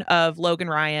combination of Logan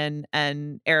Ryan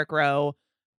and Eric Rowe,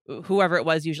 whoever it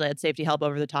was usually had safety help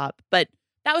over the top, but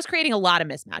that was creating a lot of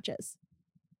mismatches.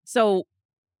 So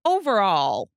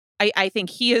overall, I think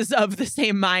he is of the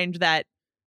same mind that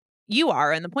you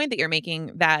are, and the point that you're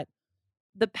making that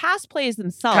the pass plays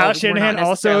themselves. Kyle Shanahan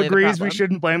also agrees we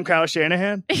shouldn't blame Kyle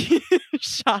Shanahan.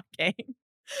 Shocking.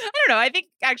 I don't know. I think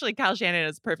actually Kyle Shanahan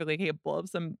is perfectly capable of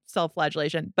some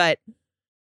self-flagellation, but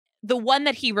the one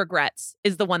that he regrets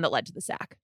is the one that led to the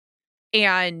sack.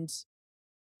 And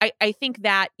I think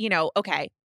that,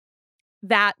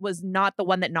 that was not the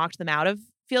one that knocked them out of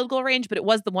field goal range, but it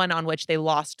was the one on which they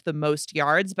lost the most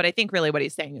yards. But I think really what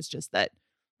he's saying is just that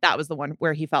was the one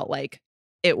where he felt like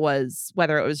it was,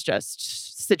 whether it was just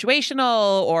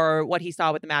situational or what he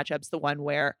saw with the matchups, the one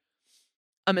where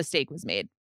a mistake was made.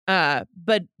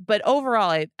 But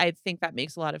overall, I think that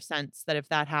makes a lot of sense that if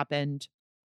that happened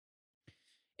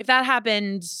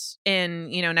in,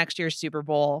 next year's Super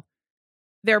Bowl,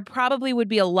 there probably would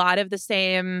be a lot of the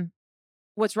same,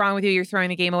 what's wrong with you? You're throwing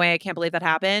the game away. I can't believe that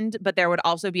happened. But there would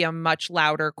also be a much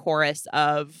louder chorus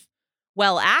of,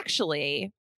 well,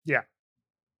 actually, yeah,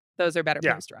 those are better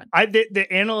plays to run. The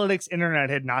analytics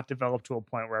internet had not developed to a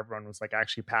point where everyone was like,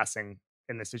 actually passing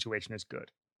in this situation is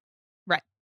good. Right.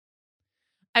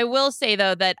 I will say,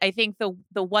 though, that I think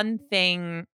the one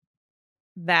thing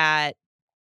that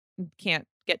can't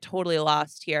get totally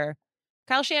lost here,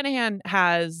 Kyle Shanahan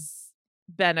has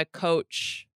been a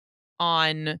coach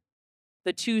on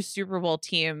the 2 Super Bowl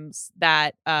teams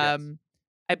that I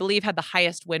believe had the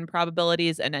highest win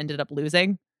probabilities and ended up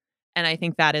losing. And I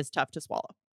think that is tough to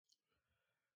swallow.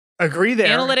 Agree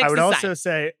there. Analytics I would aside. also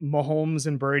say Mahomes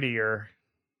and Brady are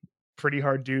pretty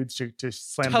hard dudes to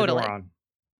slam the door on.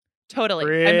 Totally.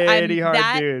 Pretty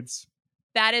hard dudes.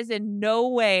 That is in no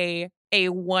way a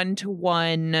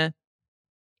 1-to-1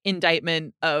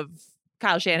 indictment of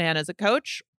Kyle Shanahan as a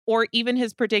coach or even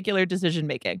his particular decision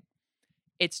making.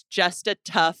 It's just a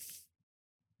tough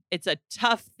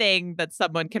thing that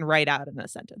someone can write out in a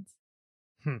sentence.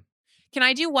 Can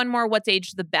I do one more what's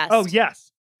aged the best? Oh,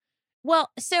 yes.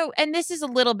 Well, and this is a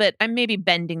little bit, I'm maybe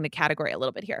bending the category a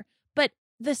little bit here, but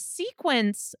the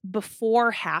sequence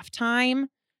before halftime,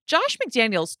 Josh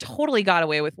McDaniels totally got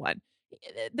away with one.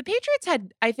 The Patriots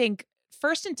had, I think,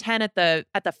 1st and 10 at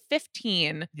the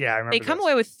 15. Yeah, I remember. They come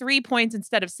away with 3 points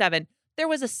instead of 7. There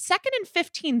was a 2nd and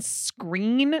 15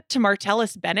 screen to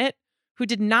Martellus Bennett, who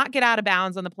did not get out of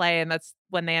bounds on the play, and that's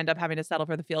when they end up having to settle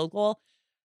for the field goal.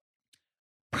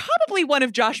 Probably one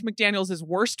of Josh McDaniels'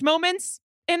 worst moments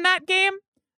in that game,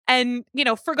 and,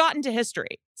 forgotten to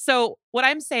history. So what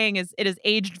I'm saying is it has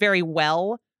aged very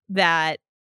well that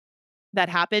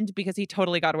happened because he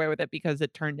totally got away with it because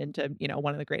it turned into,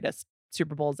 one of the greatest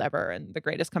Super Bowls ever and the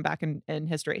greatest comeback in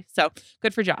history. So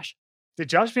good for Josh. Did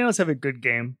Josh McDaniels have a good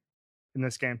game in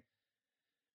this game?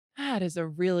 That is a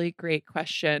really great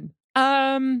question.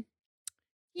 Yeah.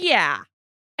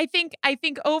 I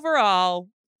think overall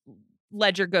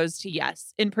Ledger goes to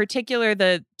yes. In particular,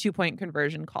 the 2-point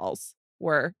conversion calls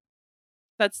were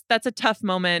that's a tough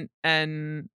moment,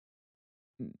 and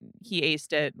he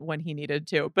aced it when he needed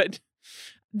to. But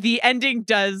the ending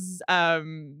does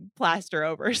plaster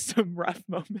over some rough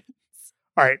moments.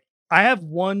 All right. I have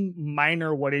one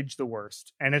minor what age the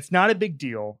worst, and it's not a big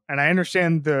deal. And I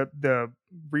understand the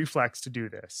reflex to do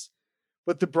this.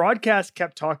 But the broadcast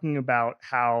kept talking about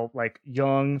how like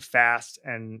young, fast,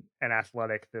 and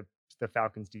athletic the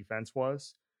Falcons defense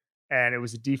was. And it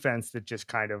was a defense that just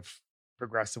kind of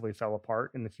progressively fell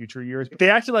apart in the future years. They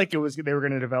acted like they were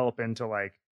going to develop into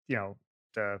like,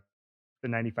 the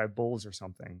 95 Bulls or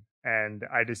something. And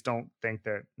I just don't think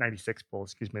that 96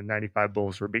 Bulls, the 95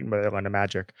 Bulls were beaten by the Atlanta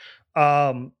Magic.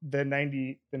 The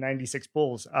 96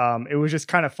 Bulls, it was just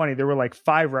kind of funny. There were like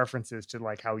 5 references to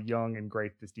like how young and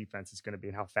great this defense is going to be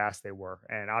and how fast they were.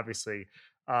 And obviously,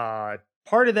 part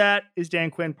of that is Dan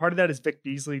Quinn. Part of that is Vic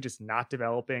Beasley just not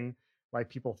developing like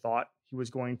people thought he was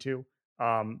going to.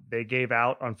 They gave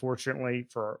out, unfortunately,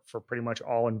 for pretty much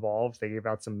all involved. They gave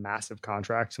out some massive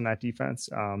contracts in that defense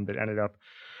that ended up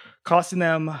costing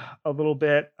them a little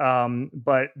bit.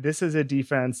 But this is a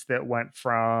defense that went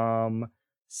from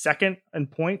second in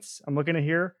points. I'm looking at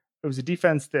here. It was a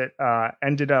defense that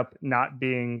ended up not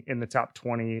being in the top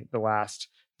 20 the last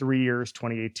 3 years,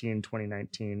 2018,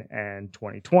 2019, and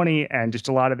 2020. And just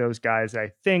a lot of those guys,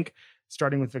 I think,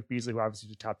 starting with Vic Beasley, who obviously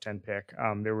was a top 10 pick,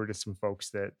 there were just some folks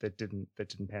that didn't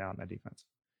pan out in that defense.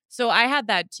 So I had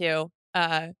that too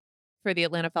for the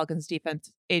Atlanta Falcons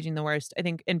defense aging the worst. I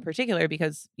think in particular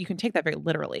because you can take that very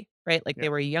literally, right? Like they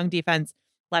were a young defense.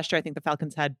 Last year, I think the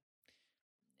Falcons had,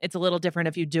 it's a little different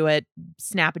if you do it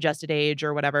snap adjusted age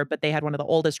or whatever, but they had one of the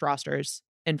oldest rosters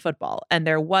in football. And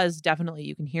there was definitely,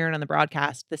 you can hear it on the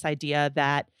broadcast, this idea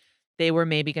that they were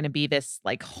maybe going to be this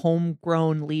like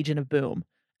homegrown Legion of Boom.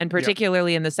 And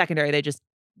particularly in the secondary,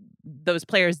 those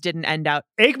players didn't end out.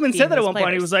 Aikman said that at one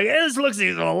point. He was like, "This looks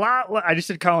a lot." I just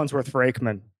did Collinsworth for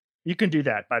Aikman. You can do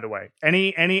that, by the way.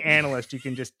 Any analyst, you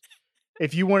can just,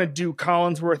 if you want to do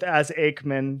Collinsworth as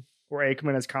Aikman or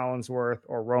Aikman as Collinsworth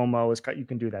or Romo as, you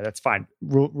can do that. That's fine.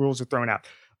 Rules are thrown out.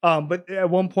 But at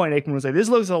one point, Aikman was like, "This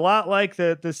looks a lot like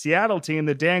the Seattle team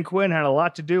that Dan Quinn had a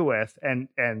lot to do with." And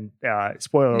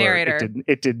spoiler alert,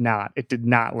 it did not. It did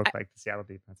not look like the Seattle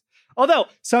defense. Although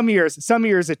some years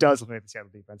it does look like the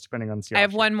Seattle defense, depending on the Seattle. I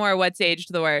have one more. What's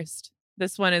aged the worst?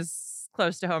 This one is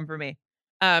close to home for me.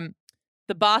 The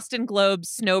Boston Globe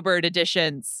Snowbird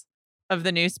editions of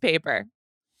the newspaper.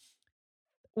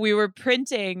 We were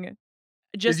printing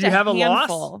just Did you have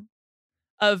handful a loss?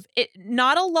 Of it.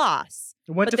 Not a loss.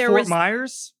 It went to Fort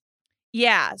Myers?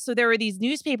 Yeah. So there were these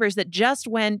newspapers that just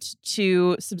went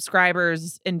to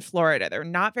subscribers in Florida. There were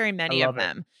not very many of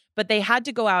them. But they had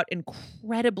to go out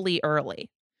incredibly early.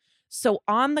 So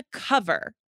on the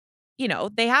cover,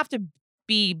 they have to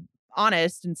be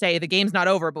honest and say the game's not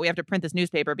over, but we have to print this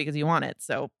newspaper because you want it.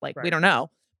 So we don't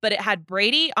know. But it had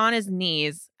Brady on his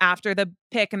knees after the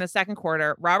pick in the second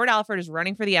quarter. Robert Alford is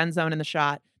running for the end zone in the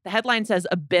shot. The headline says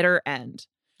a bitter end.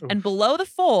 Oof. And below the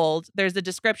fold, there's a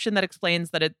description that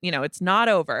explains that it's not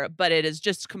over, but it is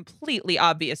just completely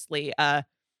obviously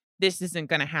this isn't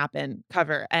going to happen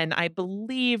cover. And I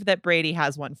believe that Brady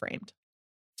has one framed.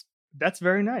 That's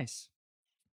very nice.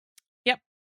 Yep.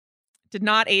 Did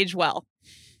not age well.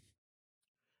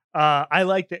 I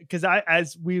like that because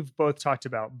as we've both talked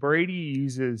about, Brady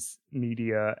uses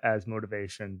media as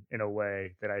motivation in a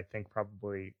way that I think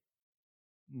probably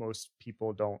most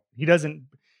people don't. He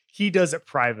does it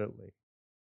privately.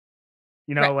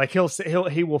 Like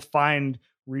he will find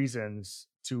reasons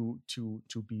to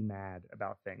be mad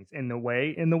about things in the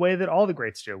way that all the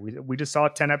greats do. We just saw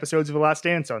 10 episodes of The Last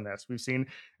Dance on this. We've seen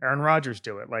Aaron Rodgers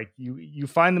do it. Like you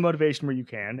find the motivation where you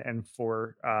can, and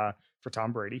for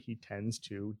Tom Brady, he tends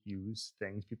to use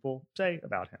things people say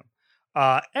about him.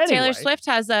 Anyway. Taylor Swift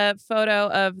has a photo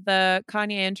of the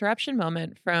Kanye interruption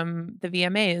moment from the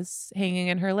VMAs hanging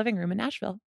in her living room in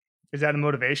Nashville. Is that a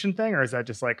motivation thing, or is that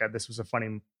just like this was a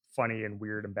funny and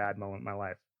weird and bad moment in my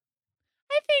life?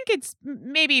 I think it's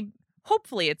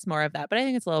hopefully it's more of that, but I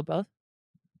think it's a little both.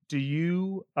 Do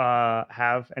you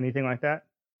have anything like that?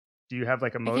 Do you have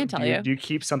like a I can't tell you. Do you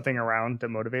keep something around that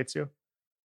motivates you?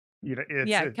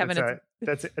 Kevin,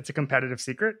 it's a competitive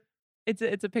secret.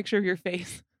 It's a picture of your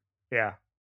face. Yeah,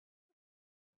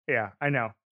 I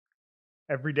know.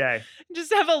 Every day,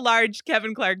 just have a large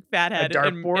Kevin Clark fathead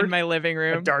in my living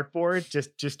room. A dartboard,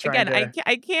 just trying again.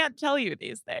 I can't tell you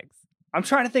these things. I'm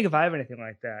trying to think if I have anything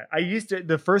like that.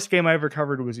 The first game I ever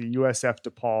covered was a USF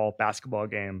DePaul basketball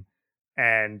game,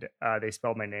 and they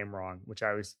spelled my name wrong, which I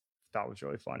always thought was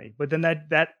really funny. But then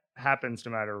that happens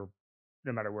no matter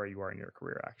where you are in your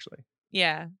career, actually.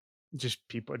 Yeah. Just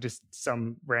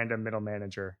some random middle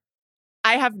manager.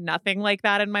 I have nothing like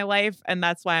that in my life, and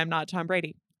that's why I'm not Tom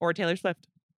Brady or Taylor Swift.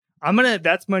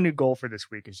 That's my new goal for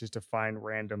this week, is just to find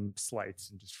random slights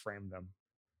and just frame them.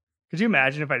 Could you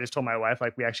imagine if I just told my wife,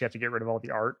 like, we actually have to get rid of all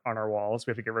the art on our walls?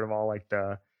 We have to get rid of all like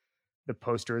the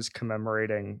posters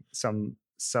commemorating some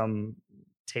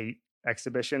Tate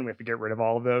exhibition. We have to get rid of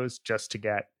all of those just to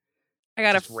get. I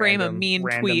gotta frame a mean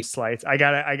tweet. Slights. I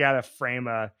gotta frame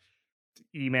a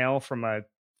email from a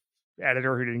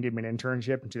editor who didn't give me an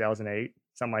internship in 2008,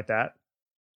 something like that.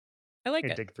 I like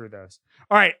it. Dig through those.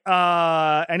 All right.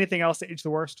 Anything else to age the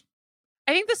worst?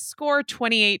 I think the score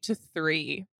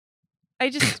 28-3. I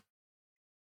just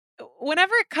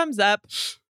whenever it comes up,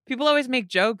 people always make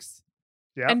jokes.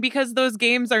 Yeah. And because those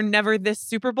games are never this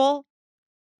Super Bowl,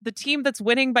 the team that's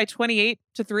winning by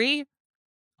 28-3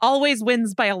 always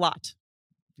wins by a lot.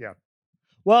 Yeah.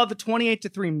 Well, the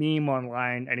 28-3 meme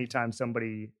online, anytime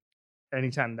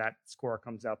that score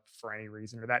comes up for any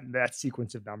reason, or that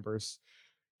sequence of numbers,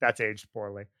 that's aged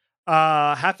poorly.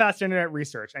 Half-assed internet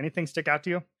research. Anything stick out to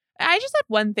you? I just had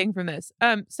one thing from this.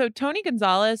 So Tony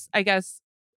Gonzalez, I guess,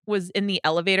 was in the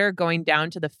elevator going down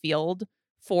to the field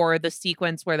for the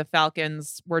sequence where the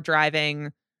Falcons were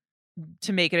driving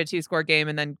to make it a 2-score game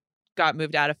and then got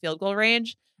moved out of field goal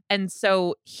range. And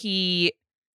so he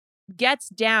gets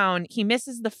down, he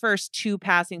misses the first 2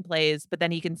 passing plays, but then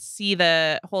he can see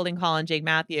the holding call on Jake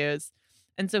Matthews.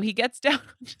 And so he gets down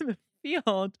to the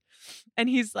field and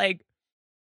he's like,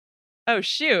 oh,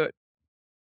 shoot,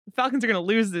 the Falcons are going to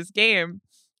lose this game.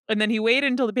 And then he waited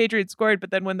until the Patriots scored.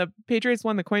 But then when the Patriots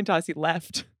won the coin toss, he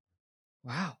left.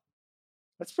 Wow.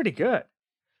 That's pretty good.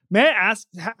 May I ask,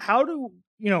 how do,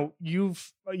 you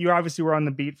obviously were on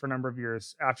the beat for a number of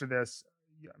years after this.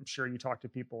 I'm sure you talked to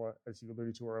people, as you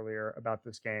alluded to earlier, about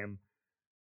this game.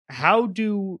 How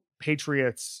do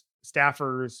Patriots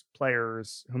staffers,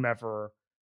 players, whomever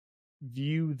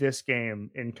view this game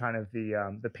in kind of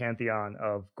the pantheon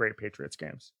of great Patriots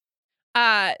games?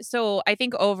 So I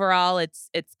think overall it's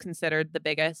considered the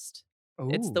biggest. Ooh.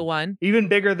 It's the one. Even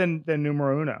bigger than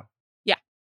numero uno. Yeah.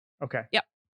 Okay. Yep.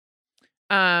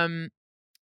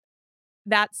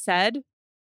 That said,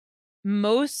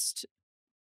 most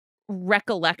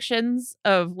recollections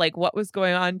of like what was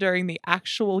going on during the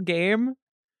actual game,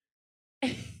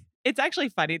 it's actually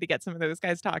funny to get some of those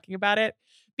guys talking about it,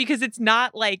 because it's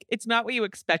not what you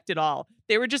expect at all.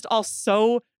 They were just all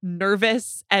so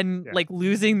nervous and like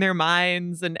losing their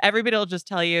minds, and everybody will just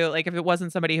tell you, like, if it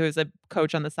wasn't somebody who was a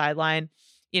coach on the sideline,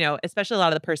 especially a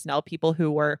lot of the personnel people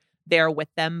who were there with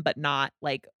them but not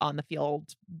like on the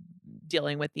field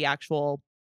dealing with the actual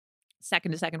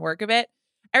second to second work of it,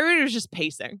 everybody was just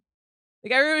pacing.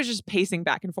 Like, everyone was just pacing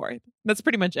back and forth. That's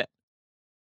pretty much it.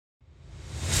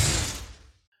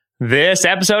 This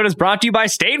episode is brought to you by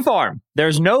State Farm.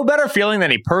 There's no better feeling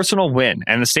than a personal win,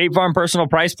 and the State Farm Personal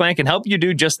Price Plan can help you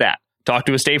do just that. Talk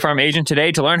to a State Farm agent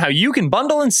today to learn how you can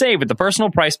bundle and save with the Personal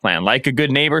Price Plan. Like a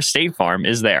good neighbor, State Farm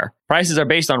is there. Prices are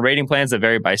based on rating plans that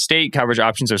vary by state. Coverage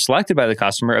options are selected by the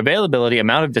customer. Availability,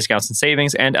 amount of discounts and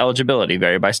savings, and eligibility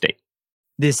vary by state.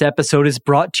 This episode is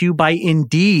brought to you by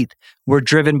Indeed. We're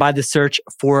driven by the search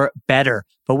for better.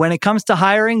 But when it comes to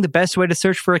hiring, the best way to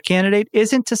search for a candidate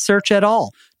isn't to search at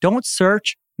all. Don't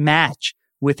search, match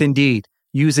with Indeed.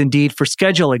 Use Indeed for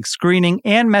scheduling, screening,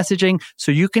 and messaging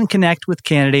so you can connect with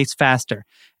candidates faster.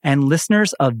 And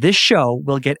listeners of this show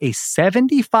will get a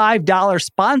 $75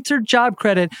 sponsored job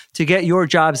credit to get your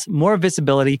jobs more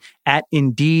visibility at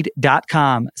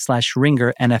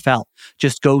Indeed.com/Ringer NFL.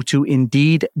 Just go to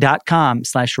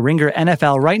Indeed.com/Ringer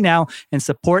NFL right now and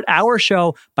support our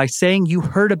show by saying you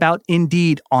heard about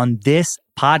Indeed on this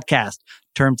podcast.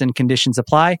 Terms and conditions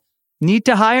apply. Need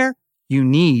to hire? You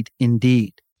need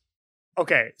Indeed.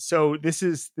 Okay, so this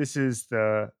is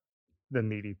the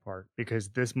meaty part, because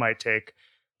this might take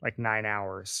like 9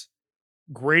 hours.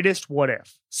 Greatest what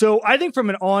if. So I think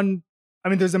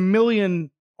there's a million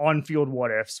on-field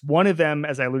what ifs. One of them,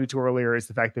 as I alluded to earlier, is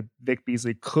the fact that Vic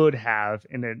Beasley could have,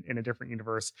 in a different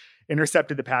universe,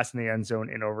 intercepted the pass in the end zone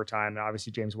in overtime. And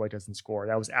obviously James White doesn't score.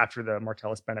 That was after the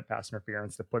Martellus Bennett pass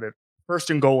interference that put it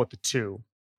first and goal at the 2.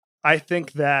 I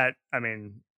think that,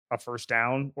 a first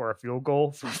down or a field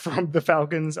goal from the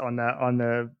Falcons on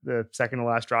the second to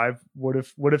last drive would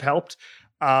have helped.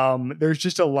 There's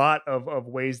just a lot of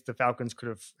ways the Falcons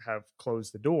could have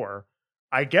closed the door.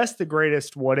 I guess the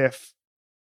greatest what if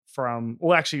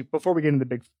actually, before we get into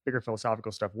the bigger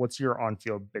philosophical stuff, what's your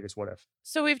on-field biggest what if?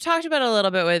 So we've talked about it a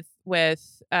little bit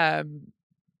with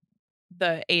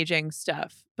the aging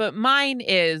stuff, but mine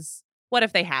is, what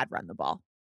if they had run the ball?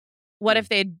 What if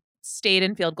they'd stayed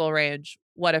in field goal range?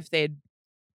 What if they'd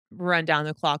run down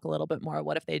the clock a little bit more?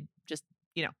 What if they'd just,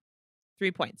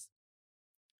 3 points?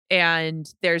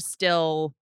 And there's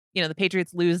still, the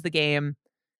Patriots lose the game.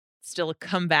 still a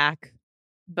comeback,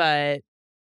 but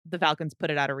the Falcons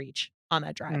put it out of reach on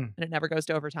that drive, and it never goes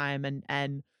to overtime.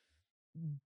 And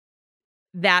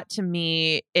that to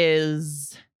me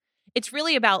it's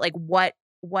really about like what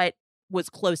was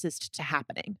closest to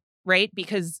happening, right?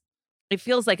 Because it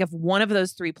feels like if one of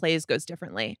those three plays goes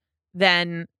differently,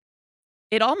 then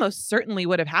it almost certainly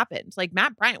would have happened. Like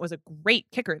Matt Bryant was a great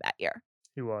kicker that year.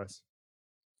 He was.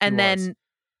 And then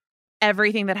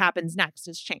everything that happens next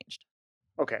has changed.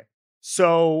 Okay.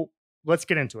 So let's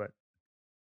get into it.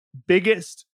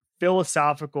 Biggest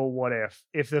philosophical what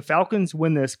if the Falcons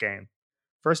win this game.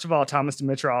 First of all, Thomas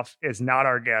Dimitroff is not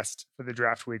our guest for the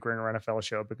Draft Week Ringer NFL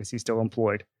show because he's still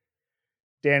employed.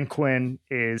 Dan Quinn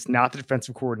is not the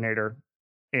defensive coordinator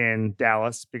in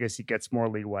Dallas because he gets more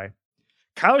leeway.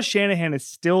 Kyle Shanahan is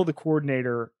still the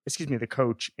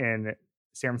coach in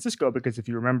San Francisco because if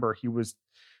you remember,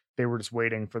 they were just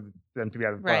waiting for them to be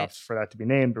out of the playoffs for that to be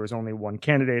named. There was only one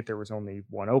candidate. There was only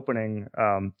one opening.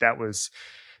 That was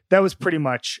pretty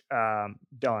much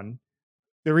done.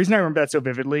 The reason I remember that so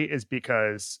vividly is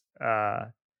because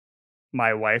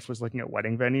my wife was looking at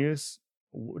wedding venues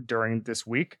during this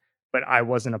week, but I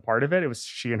wasn't a part of it. It was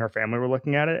she and her family were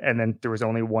looking at it. And then there was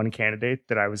only one candidate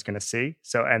that I was going to see.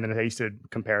 And then I used to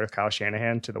compare Kyle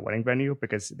Shanahan to the wedding venue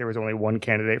because there was only one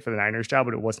candidate for the Niners job,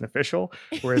 but it wasn't official.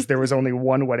 Whereas there was only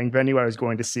one wedding venue I was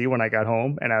going to see when I got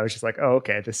home. And I was just like, oh,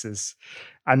 okay, this is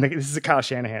a Kyle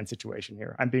Shanahan situation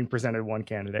here. I'm being presented one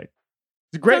candidate.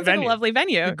 It's a great venue. Like a lovely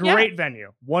venue. A great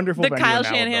venue. Wonderful venue. The Kyle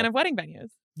Shanahan of wedding venues.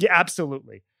 Yeah,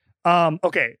 absolutely.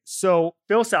 Okay, so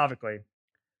philosophically,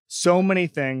 so many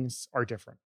things are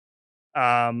different.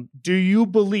 Do you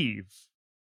believe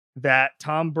that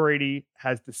Tom Brady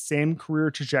has the same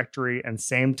career trajectory and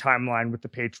same timeline with the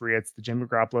Patriots, the Jimmy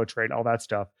Garoppolo trade, all that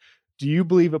stuff? Do you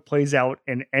believe it plays out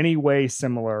in any way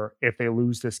similar if they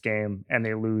lose this game and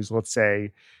they lose, let's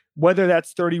say, whether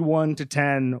that's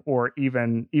 31-10 or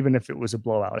even if it was a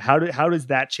blowout? How does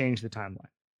that change the timeline?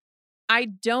 I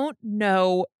don't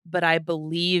know, but I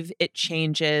believe it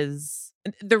changes.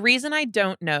 The reason I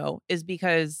don't know is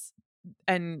because,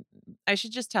 and I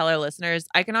should just tell our listeners,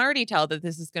 I can already tell that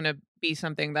this is going to be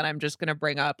something that I'm just going to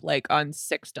bring up like on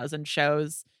 6 dozen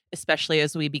shows, especially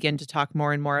as we begin to talk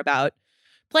more and more about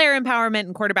player empowerment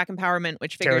and quarterback empowerment,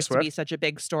 which figures to be such a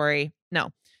big story.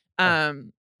 No.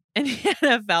 In the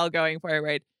NFL going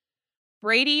forward,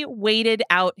 Brady waited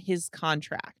out his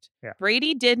contract. Yeah.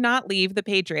 Brady did not leave the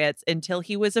Patriots until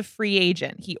he was a free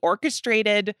agent. He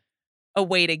orchestrated a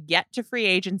way to get to free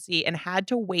agency and had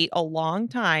to wait a long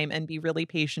time and be really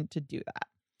patient to do that.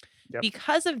 Yep.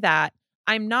 Because of that,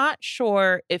 I'm not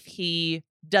sure if he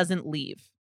doesn't leave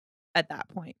at that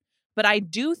point. But I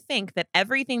do think that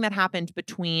everything that happened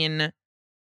between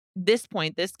this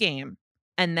point, this game,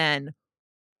 and then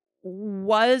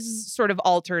was sort of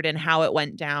altered in how it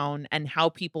went down and how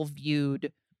people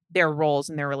viewed their roles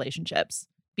and their relationships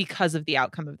because of the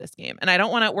outcome of this game. And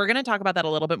we're going to talk about that a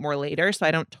little bit more later, so I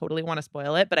don't totally want to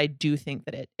spoil it, but I do think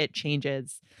that it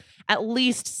changes at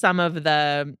least some of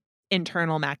the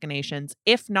internal machinations,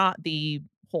 if not the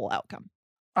whole outcome.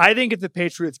 I think if the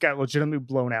Patriots got legitimately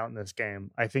blown out in this game,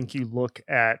 I think you look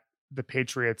at the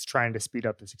Patriots trying to speed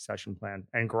up the succession plan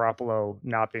and Garoppolo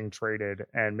not being traded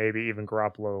and maybe even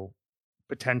Garoppolo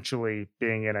potentially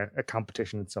being in a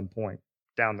competition at some point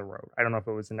down the road. I don't know if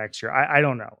it was the next year. I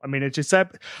don't know. I mean, it's just,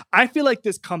 I feel like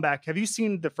this comeback. Have you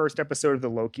seen the first episode of the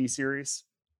Loki series?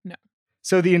 No.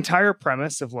 So the entire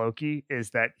premise of Loki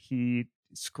is that he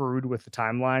screwed with the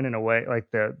timeline in a way,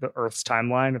 like the Earth's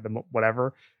timeline or the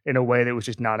whatever, in a way that was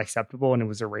just not acceptable. And it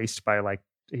was erased by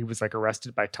he was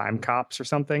arrested by time cops or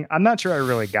something. I'm not sure I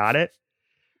really got it,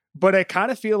 but I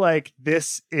kind of feel like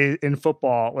this is in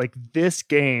football, like this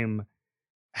game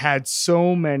had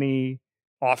so many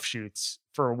offshoots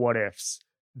for what ifs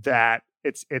that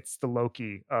it's the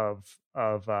Loki of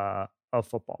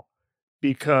football,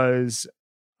 because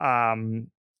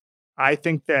I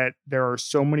think that there are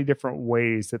so many different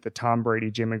ways that the Tom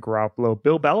Brady, Jimmy Garoppolo,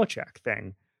 Bill Belichick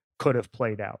thing could have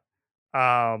played out.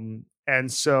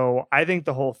 And so I think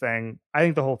the whole thing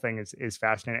is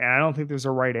fascinating. And I don't think there's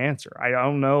a right answer. I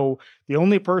don't know. The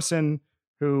only person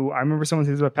who, I remember someone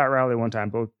said this about Pat Riley one time,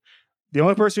 but the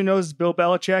only person who knows is Bill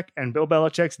Belichick, and Bill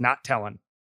Belichick's not telling.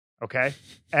 Okay.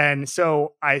 And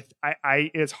so I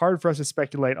it's hard for us to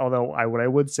speculate, although what I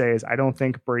would say is I don't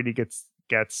think Brady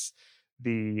gets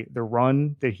the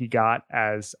run that he got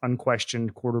as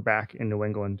unquestioned quarterback in New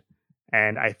England.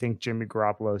 And I think Jimmy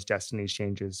Garoppolo's destiny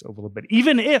changes a little bit.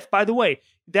 Even if, by the way,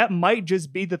 that might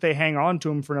just be that they hang on to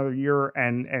him for another year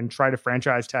and try to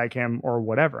franchise tag him or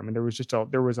whatever. I mean,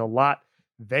 there was a lot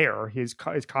there. His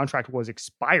contract was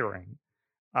expiring.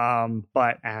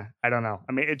 But I don't know.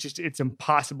 I mean, it's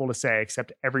impossible to say,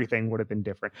 except everything would have been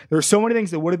different. There are so many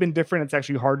things that would have been different. It's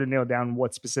actually hard to nail down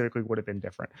what specifically would have been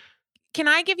different. Can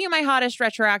I give you my hottest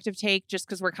retroactive take just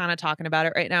because we're kind of talking about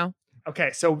it right now?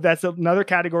 Okay, so that's another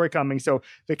category coming. So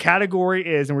the category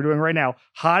is, and we're doing right now,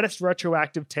 hottest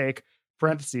retroactive take,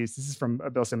 parentheses, this is from a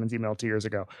Bill Simmons email 2 years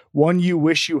ago, one you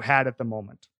wish you had at the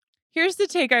moment. Here's the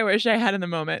take I wish I had in the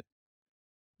moment.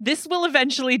 This will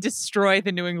eventually destroy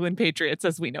the New England Patriots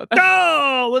as we know them.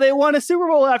 No! Well, they won a Super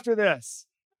Bowl after this.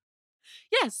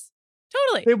 Yes,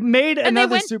 totally. They made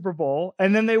another Super Bowl,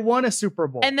 and then they won a Super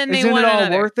Bowl. And then they Isn't won it all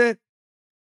another. worth it?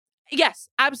 Yes,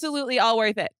 absolutely all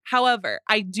worth it. However,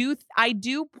 I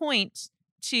do point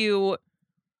to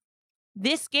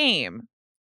this game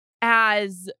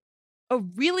as a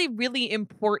really, really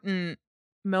important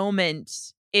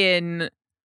moment in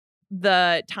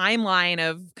the timeline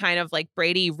of kind of like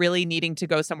Brady really needing to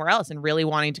go somewhere else and really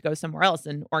wanting to go somewhere else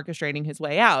and orchestrating his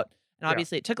way out. And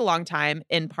obviously it took a long time,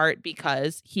 in part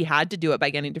because he had to do it by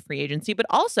getting to free agency, but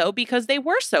also because they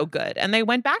were so good and they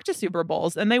went back to Super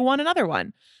Bowls and they won another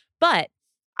one. But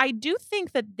I do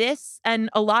think that this, and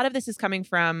a lot of this is coming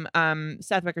from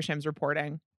Seth Wickersham's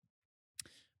reporting,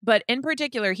 but in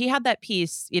particular, he had that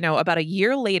piece, about a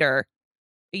year later,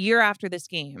 a year after this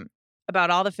game, about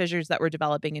all the fissures that were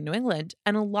developing in New England.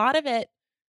 And a lot of it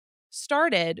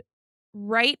started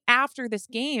right after this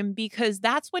game, because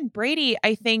that's when Brady,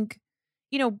 I think,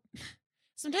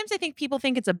 sometimes I think people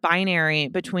think it's a binary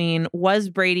between, was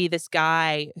Brady this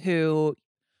guy who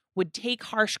would take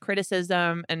harsh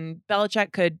criticism and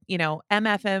Belichick could,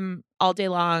 MF him all day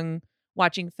long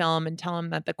watching film and tell him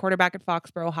that the quarterback at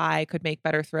Foxborough High could make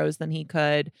better throws than he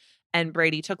could. And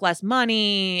Brady took less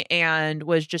money and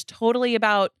was just totally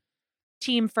about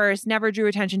team first, never drew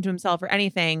attention to himself or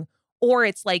anything. Or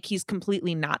it's like he's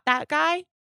completely not that guy.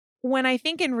 When I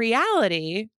think in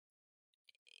reality,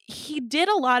 he did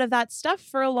a lot of that stuff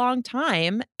for a long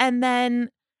time. And then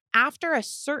after a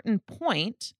certain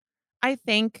point, I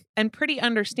think, and pretty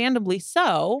understandably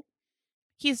so,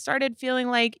 he started feeling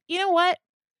like, you know what?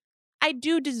 I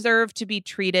do deserve to be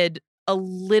treated a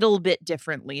little bit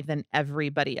differently than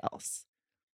everybody else.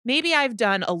 Maybe I've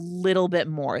done a little bit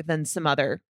more than some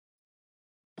other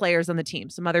players on the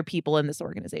team, some other people in this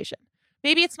organization.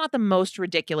 Maybe it's not the most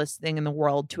ridiculous thing in the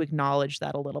world to acknowledge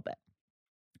that a little bit.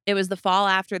 It was the fall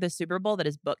after the Super Bowl that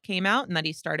his book came out and that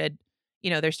he started,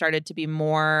 there started to be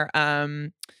more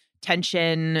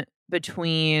tension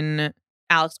between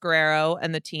Alex Guerrero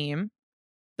and the team.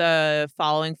 The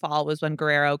following fall was when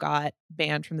Guerrero got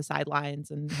banned from the sidelines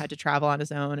and had to travel on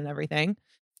his own and everything.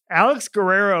 Alex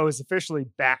Guerrero is officially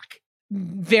back.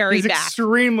 He's back.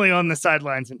 Extremely on the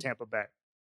sidelines in Tampa Bay.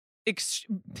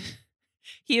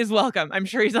 He is welcome. I'm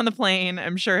sure he's on the plane.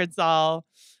 I'm sure it's all.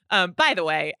 By the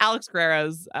way, Alex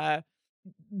Guerrero's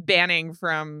banning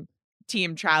from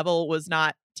team travel was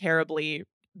not terribly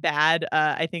bad.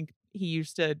 I think he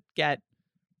used to get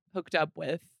hooked up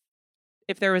with,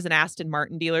 if there was an Aston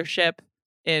Martin dealership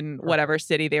in whatever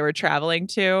city they were traveling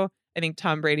to, I think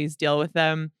Tom Brady's deal with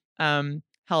them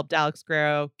helped Alex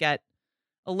Guerrero get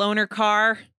a loaner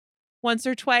car once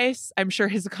or twice. I'm sure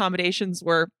his accommodations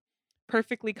were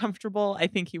perfectly comfortable. I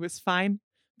think he was fine,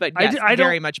 but yes, I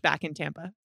very much back in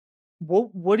Tampa.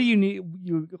 What do you need?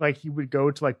 You would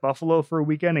go to like Buffalo for a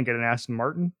weekend and get an Aston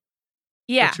Martin?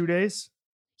 Yeah. For 2 days?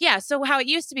 Yeah, so how it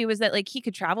used to be was that like he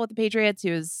could travel with the Patriots.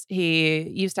 He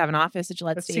used to have an office at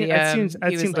Gillette Stadium. It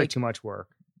seems like too much work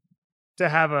to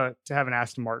have an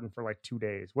Aston Martin for like 2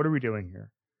 days. What are we doing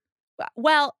here?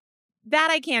 Well, that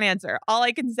I can't answer. All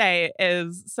I can say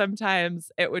is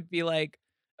sometimes it would be like,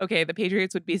 okay, the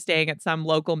Patriots would be staying at some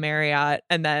local Marriott,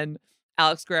 and then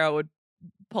Alex Guerrero would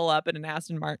pull up in an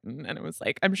Aston Martin, and it was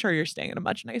like, I'm sure you're staying in a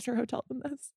much nicer hotel than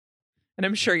this, and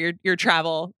I'm sure your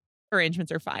travel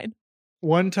arrangements are fine.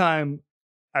 One time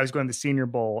I was going to the Senior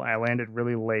Bowl and I landed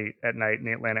really late at night in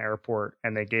the Atlanta airport,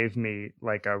 and they gave me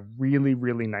like a really,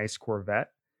 really nice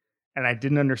Corvette, and I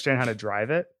didn't understand how to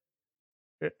drive it.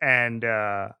 And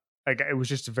it was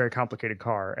just a very complicated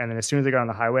car. And then as soon as I got on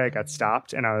the highway, I got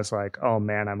stopped and I was like, oh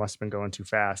man, I must have been going too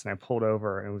fast. And I pulled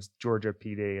over and it was Georgia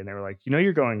PD. And they were like,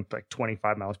 you're going like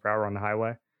 25 miles per hour on the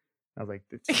highway. I was like,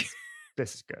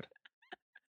 this is good.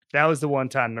 That was the one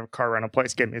time the car rental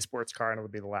place gave me a sports car, and it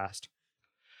would be the last.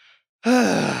 All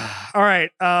right.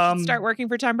 Start working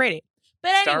for Tom Brady. But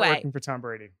anyway, start working for Tom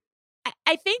Brady.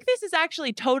 I think this is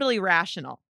actually totally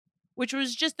rational, which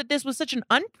was just that this was such an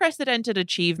unprecedented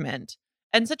achievement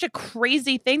and such a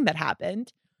crazy thing that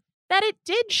happened that it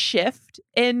did shift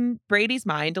in Brady's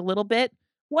mind a little bit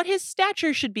what his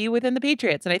stature should be within the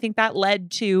Patriots. And I think that led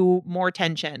to more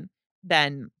tension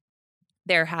than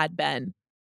there had been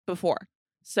before.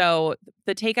 So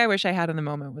the take I wish I had in the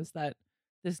moment was that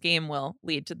this game will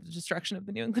lead to the destruction of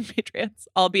the New England Patriots,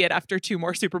 albeit after 2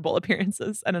 more Super Bowl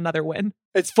appearances and another win.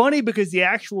 It's funny because the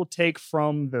actual take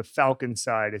from the Falcons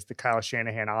side is that Kyle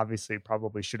Shanahan obviously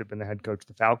probably should have been the head coach of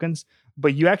the Falcons,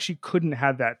 but you actually couldn't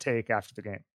have that take after the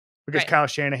game because Right. Kyle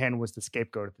Shanahan was the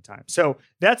scapegoat at the time. So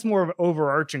that's more of an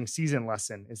overarching season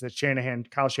lesson is that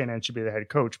Kyle Shanahan should be the head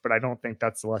coach, but I don't think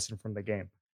that's the lesson from the game.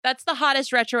 That's the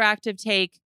hottest retroactive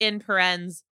take in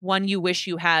parens, one you wish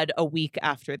you had a week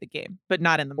after the game, but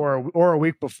not in the moment. Or a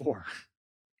week before.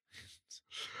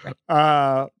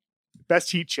 Right.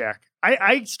 Best heat check.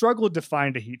 I struggled to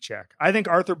find a heat check. I think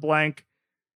Arthur Blank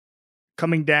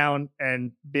coming down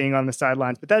and being on the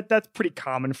sidelines, but that's pretty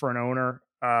common for an owner.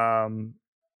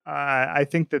 I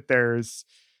think that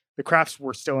the Crafts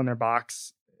were still in their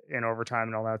box in overtime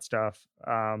and all that stuff.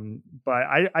 But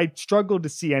I struggled to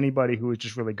see anybody who was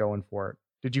just really going for it.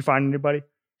 Did you find anybody?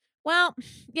 Well,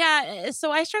 yeah.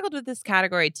 So I struggled with this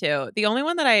category too. The only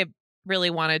one that I really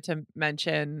wanted to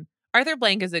mention, Arthur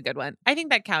Blank, is a good one. I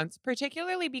think that counts,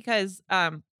 particularly because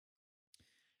I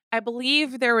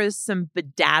believe there was some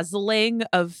bedazzling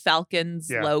of Falcons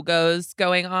logos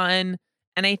going on.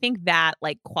 And I think that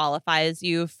like qualifies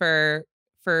you for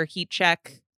heat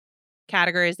check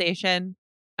categorization.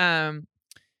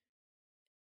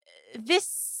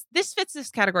 This fits this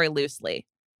category loosely.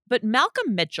 But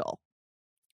Malcolm Mitchell,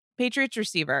 Patriots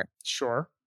receiver, Sure.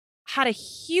 had a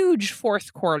huge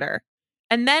fourth quarter.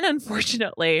 And then,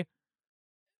 unfortunately,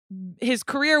 his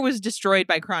career was destroyed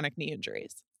by chronic knee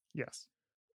injuries. Yes.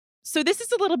 So this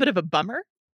is a little bit of a bummer.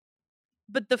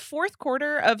 But the fourth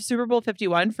quarter of Super Bowl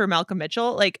 51 for Malcolm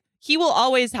Mitchell, like, he will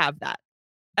always have that.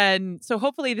 And so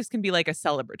hopefully this can be like a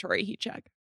celebratory heat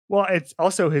check. Well, it's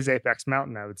also his Apex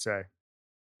Mountain, I would say.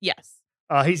 Yes.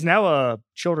 He's now a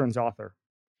children's author.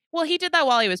 Well, he did that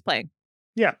while he was playing.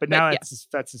 Yeah, but now yeah.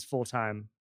 that's his full-time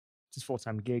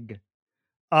gig.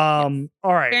 All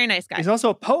right. Very nice guy. He's also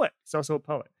a poet.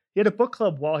 He had a book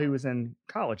club while he was in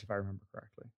college, if I remember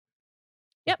correctly.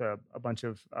 Yep. With a bunch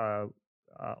of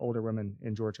older women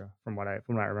in Georgia, from what I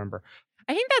remember.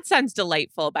 I think that sounds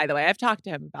delightful, by the way. I've talked to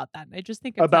him about that. And I just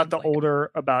think about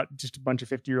just a bunch of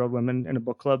 50-year-old women in a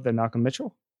book club than Malcolm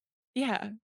Mitchell. Yeah.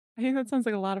 I think that sounds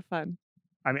like a lot of fun.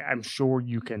 I mean, I'm sure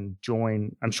you can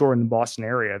join. I'm sure in the Boston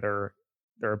area there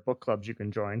are book clubs you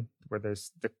can join where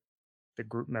there's the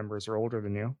group members are older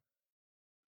than you.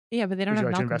 Yeah, but they don't have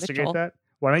Malcolm investigate Mitchell. that?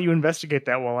 Why don't you investigate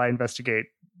that while I investigate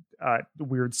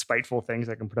weird, spiteful things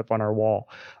I can put up on our wall?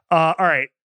 All right.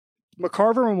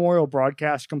 McCarver Memorial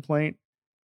broadcast complaint.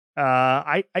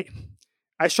 I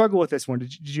struggle with this one.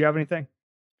 Did you have anything?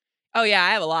 Oh yeah,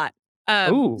 I have a lot.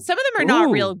 Ooh. Some of them are not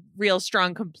real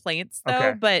strong complaints though.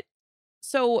 Okay. But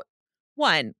so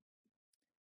one,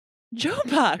 Joe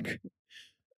Buck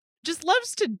just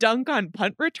loves to dunk on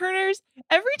punt returners.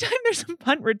 Every time there's a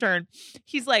punt return,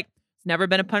 he's like, "It's never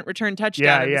been a punt return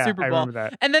touchdown in the Super Bowl." I remember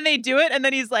that. And then they do it, and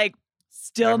then he's like,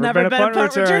 "Still never been a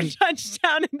punt return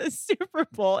touchdown in the Super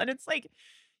Bowl." And it's like,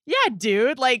 yeah,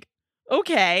 dude, like,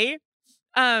 okay.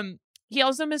 He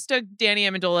also mistook Danny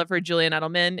Amendola for Julian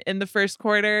Edelman in the first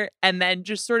quarter and then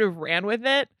just sort of ran with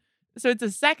it. So it's a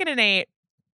 2nd and 8.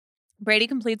 Brady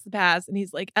completes the pass and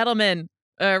he's like, Amendola.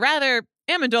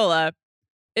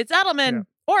 It's Edelman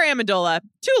or Amendola.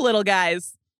 2 little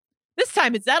guys. This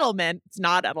time it's Edelman. It's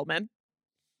not Edelman.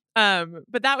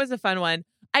 But that was a fun one.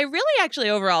 I really actually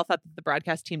overall thought that the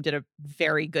broadcast team did a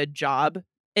very good job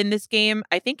in this game.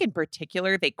 I think in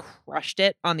particular, they crushed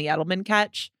it on the Edelman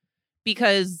catch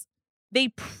because they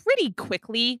pretty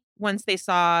quickly, once they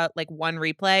saw like one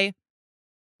replay,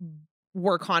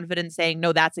 were confident saying,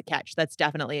 no, that's a catch. That's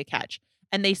definitely a catch.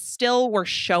 And they still were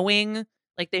showing,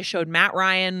 like they showed Matt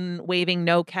Ryan waving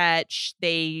no catch.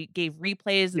 They gave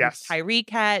replays of the Tyree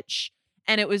catch.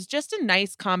 And it was just a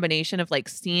nice combination of like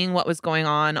seeing what was going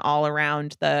on all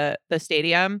around the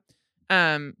stadium.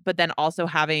 But then also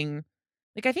having,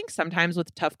 like, I think sometimes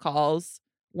with tough calls,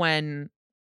 when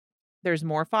there's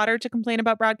more fodder to complain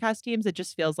about broadcast teams, it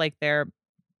just feels like they're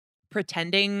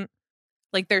pretending,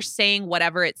 like they're saying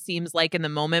whatever it seems like in the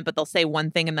moment, but they'll say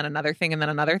one thing and then another thing and then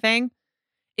another thing.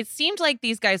 It seemed like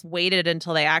these guys waited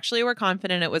until they actually were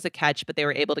confident it was a catch, but they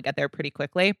were able to get there pretty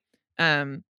quickly.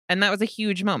 And that was a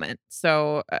huge moment.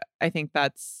 So I think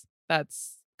that's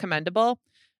commendable.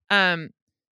 The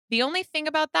only thing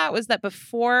about that was that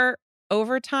before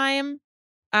overtime,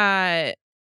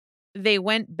 they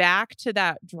went back to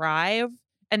that drive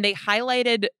and they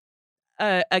highlighted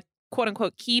a quote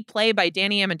unquote key play by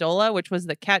Danny Amendola, which was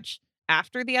the catch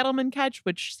after the Edelman catch,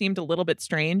 which seemed a little bit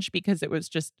strange because it was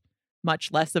just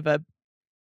much less of a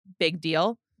big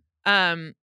deal.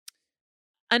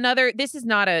 This is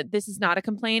not a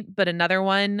complaint, but another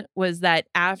one was that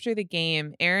after the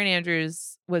game, Erin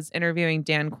Andrews was interviewing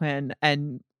Dan Quinn,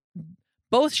 and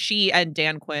both she and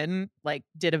Dan Quinn like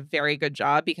did a very good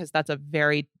job, because that's a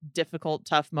very difficult,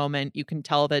 tough moment. You can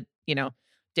tell that,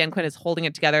 Dan Quinn is holding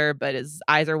it together, but his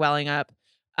eyes are welling up.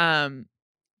 The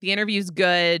interview's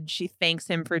good. She thanks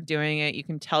him for doing it. You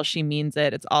can tell she means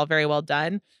it. It's all very well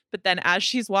done. But then as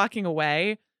she's walking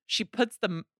away, she puts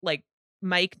the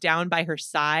mic down by her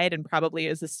side and probably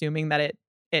is assuming that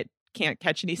it can't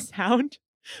catch any sound.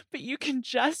 But you can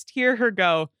just hear her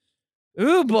go,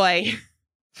 "Ooh boy."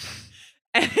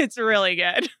 And it's really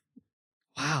good.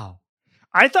 Wow.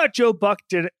 I thought Joe Buck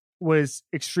was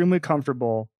extremely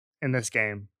comfortable in this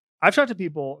game. I've talked to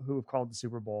people who have called the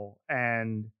Super Bowl,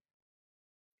 and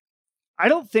I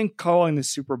don't think calling the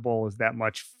Super Bowl is that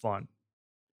much fun,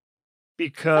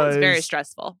 because It's very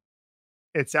stressful.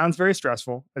 It sounds very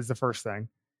stressful is the first thing.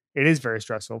 It is very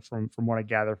stressful from what I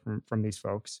gather from these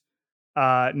folks.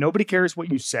 Nobody cares what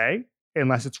you say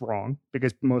unless it's wrong,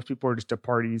 because most people are just at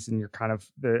parties and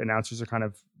the announcers are kind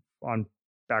of on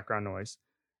background noise,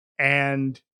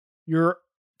 and you're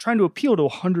trying to appeal to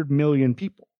 100 million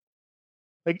people.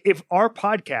 Like, if our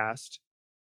podcast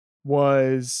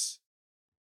was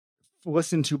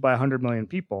listened to by 100 million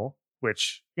people,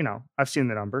 which, I've seen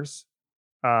the numbers,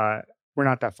 we're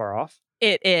not that far off.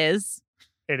 It is.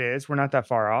 We're not that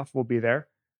far off. We'll be there.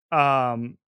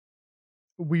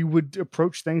 We would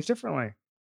approach things differently.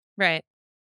 Right.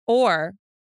 Or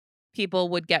people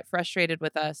would get frustrated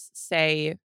with us,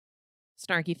 say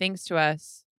snarky things to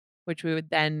us, which we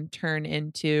would then turn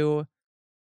into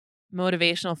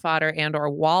motivational fodder and or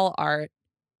wall art,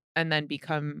 and then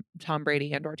become Tom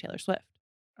Brady and or Taylor Swift.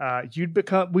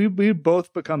 We'd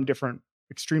both become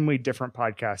extremely different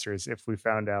podcasters if we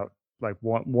found out like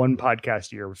one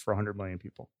podcast a year was for 100 million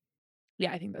people.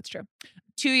 Yeah, I think that's true.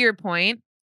 To your point,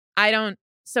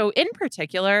 so in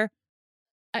particular,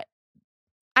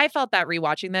 I felt that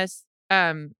rewatching this,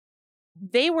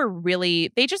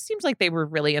 they just seems like they were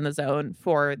really in the zone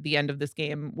for the end of this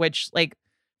game, which, like,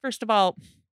 first of all,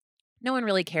 no one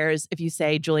really cares if you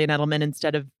say Julian Edelman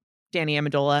instead of Danny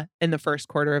Amendola in the first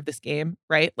quarter of this game,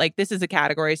 right? Like, this is a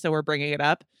category, so we're bringing it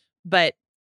up, but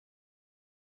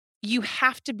you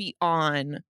have to be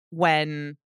on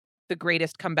when the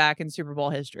greatest comeback in Super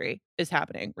Bowl history is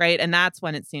happening, right? And that's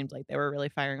when it seemed like they were really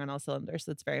firing on all cylinders.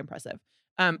 So that's very impressive.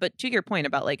 But to your point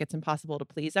about, like, it's impossible to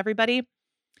please everybody,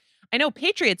 I know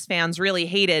Patriots fans really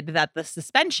hated that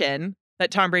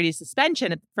Tom Brady's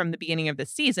suspension from the beginning of the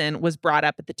season was brought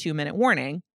up at the 2-minute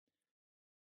warning.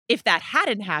 If that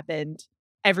hadn't happened,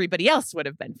 everybody else would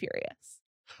have been furious.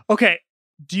 Okay.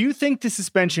 Do you think the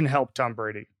suspension helped Tom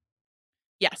Brady?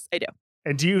 Yes, I do.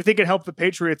 And do you think it helped the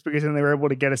Patriots because then they were able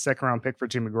to get a second-round pick for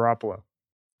Jimmy Garoppolo?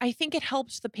 I think it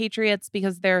helped the Patriots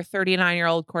because their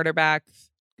 39-year-old quarterback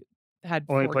had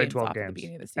only 4 played games 12 off games at the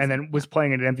beginning of the season. and then was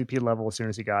playing at an MVP level as soon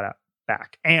as he got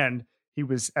back. And he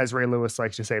was, as Ray Lewis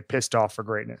likes to say, pissed off for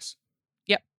greatness.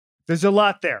 Yep. There's a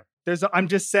lot there. I'm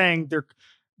just saying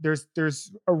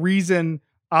there's a reason.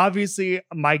 Obviously,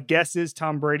 my guess is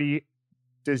Tom Brady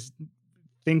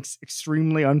thinks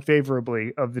extremely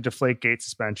unfavorably of the Deflategate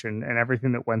suspension and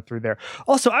everything that went through there.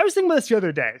 Also, I was thinking about this the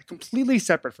other day, completely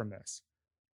separate from this.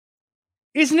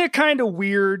 Isn't it kind of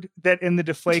weird that in the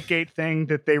Deflategate thing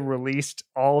that they released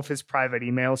all of his private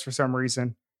emails for some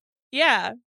reason?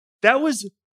 Yeah. That was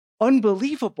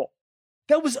unbelievable.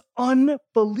 The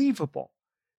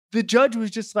judge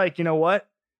was just like, you know what?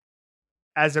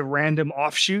 As a random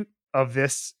offshoot of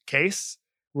this case,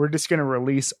 we're just going to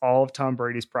release all of Tom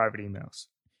Brady's private emails.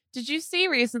 Did you see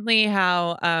recently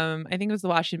how I think it was the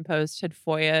Washington Post had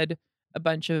FOIA'd a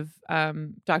bunch of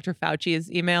Dr. Fauci's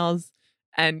emails,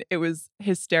 and it was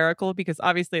hysterical because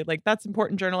obviously, like, that's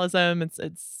important journalism.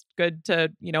 It's good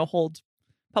to, hold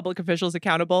public officials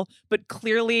accountable, but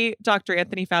clearly Dr.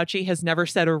 Anthony Fauci has never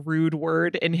said a rude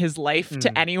word in his life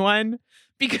to anyone,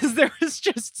 because there was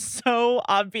just so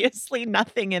obviously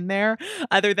nothing in there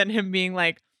other than him being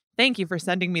like, "Thank you for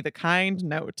sending me the kind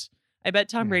note." I bet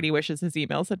Tom Brady wishes his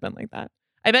emails had been like that.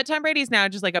 I bet Tom Brady's now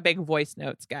just like a big voice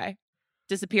notes guy.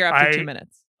 Disappear after 2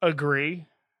 minutes. Agree.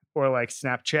 Or like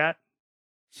Snapchat,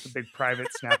 the big private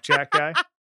Snapchat guy.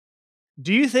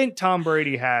 Do you think Tom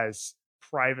Brady has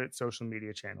private social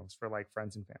media channels for like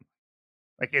friends and family,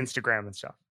 like Instagram and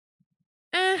stuff?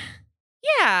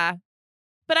 Yeah.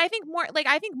 But I think more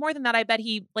than that, I bet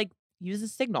he like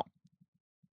uses Signal.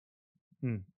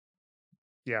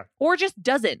 Yeah. Or just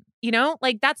doesn't,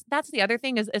 like that's the other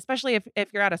thing is, especially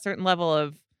if you're at a certain level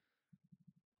of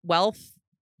wealth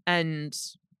and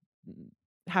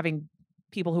having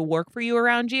people who work for you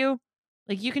around you,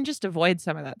 Like you can just avoid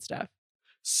some of that stuff.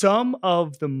 Some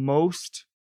of the most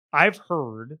I've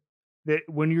heard that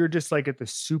when you're just like at the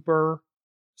super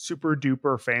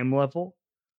duper fame level,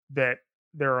 that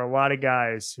there are a lot of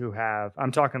guys who have,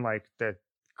 I'm talking like the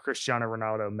Cristiano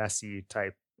Ronaldo, Messi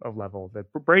type of level that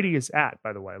Brady is at,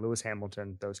 by the way, Lewis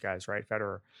Hamilton, those guys, right?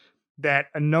 Federer, that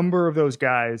a number of those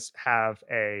guys have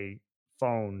a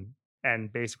phone,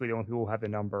 and basically the only people who have the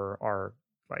number are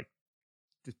like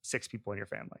the 6 people in your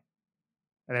family.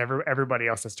 And then everybody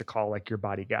else has to call like your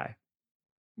body guy.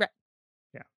 Right.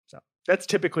 Yeah. So that's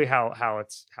typically how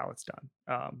it's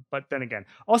done. But then again,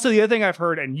 also the other thing I've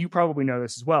heard, and you probably know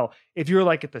this as well, if you're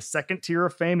like at the second tier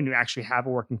of fame and you actually have a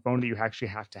working phone that you actually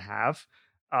have to have,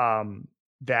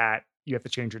 that you have to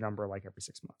change your number like every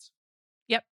 6 months.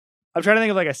 Yep. I'm trying to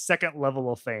think of like a second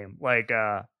level of fame, like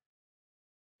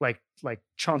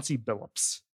Chauncey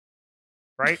Billups,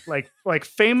 right? like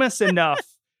famous enough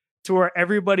to where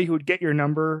everybody who would get your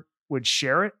number would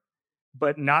share it,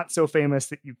 but not so famous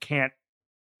that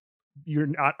you're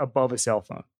not above a cell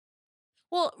phone.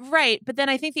 Well, right. But then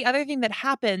I think the other thing that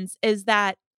happens is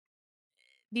that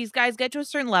these guys get to a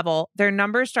certain level, their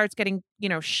number starts getting,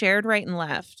 shared right and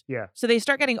left. Yeah. So they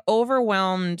start getting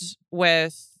overwhelmed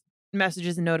with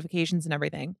messages and notifications and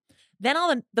everything.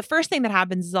 Then the first thing that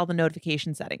happens is all the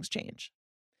notification settings change.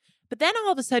 But then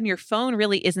all of a sudden your phone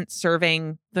really isn't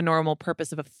serving the normal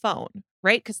purpose of a phone,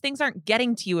 right? Because things aren't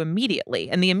getting to you immediately.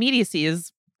 And the immediacy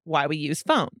is why we use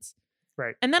phones.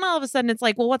 Right. And then all of a sudden it's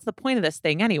like, well, what's the point of this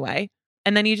thing anyway?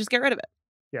 And then you just get rid of it.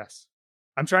 Yes.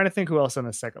 I'm trying to think who else on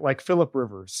the second. Like Phillip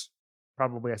Rivers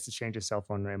probably has to change his cell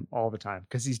phone name all the time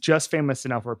because he's just famous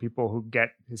enough where people who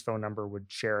get his phone number would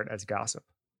share it as gossip.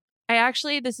 I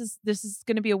actually, this is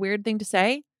going to be a weird thing to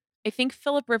say. I think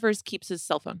Phillip Rivers keeps his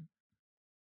cell phone.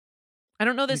 I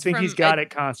don't know this. You think he's got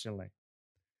it constantly?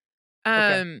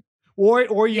 Okay.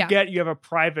 Or you have a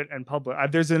private and public.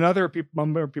 There's another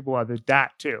number of people there's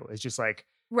that too. It's just like,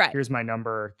 right. Here's my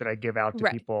number that I give out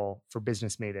to people for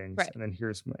business meetings, and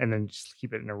then just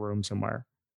keep it in a room somewhere.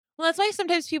 Well, that's why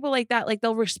sometimes people like that, like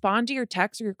they'll respond to your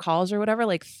texts or your calls or whatever,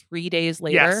 like 3 days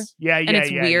later. Yes. Yeah. And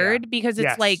it's weird because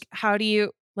it's like, how do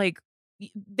you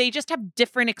they just have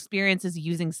different experiences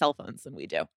using cell phones than we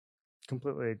do.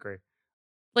 Completely agree.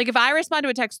 Like if I respond to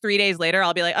a text 3 days later,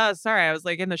 I'll be like, oh, sorry, I was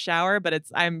like in the shower, but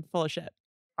I'm full of shit.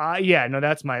 Yeah, no,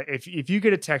 that's if you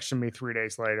get a text from me 3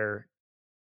 days later,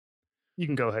 you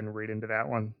can go ahead and read into that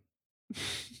one.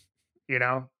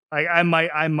 I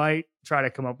might try to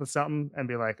come up with something and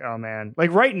be like, oh man,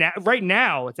 like right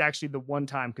now, it's actually the one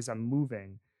time because I'm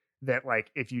moving that like,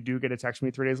 if you do get a text from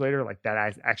me 3 days later, like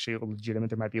that is actually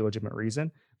legitimate. There might be a legitimate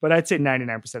reason, but I'd say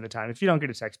 99% of the time, if you don't get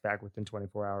a text back within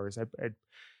 24 hours, I'd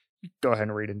go ahead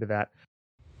and read into that.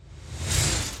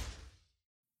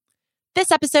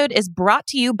 This episode is brought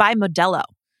to you by Modelo.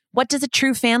 What does a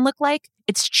true fan look like?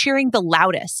 It's cheering the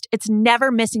loudest. It's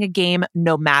never missing a game,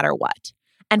 no matter what.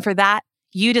 And for that,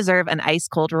 you deserve an ice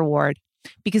cold reward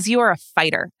because you are a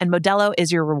fighter and Modelo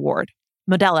is your reward.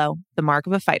 Modelo, the mark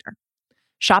of a fighter.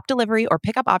 Shop delivery or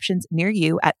pickup options near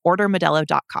you at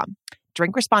ordermodelo.com.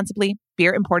 Drink responsibly.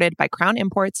 Beer imported by Crown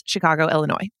Imports, Chicago,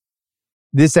 Illinois.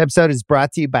 This episode is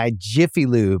brought to you by Jiffy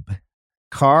Lube.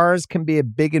 Cars can be a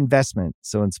big investment,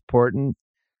 so it's important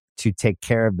to take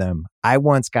care of them. I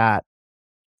once got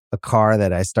a car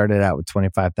that I started out with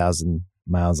 25,000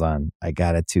 miles on. I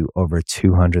got it to over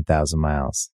 200,000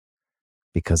 miles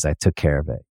because I took care of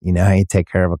it. You know how you take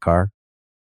care of a car?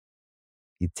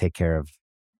 You take care of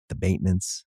the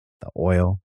maintenance, the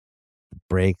oil, the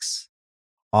brakes,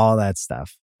 all that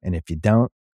stuff. And if you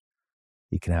don't,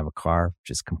 you can have a car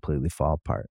just completely fall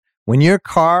apart. When your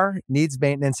car needs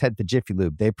maintenance, head to Jiffy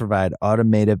Lube. They provide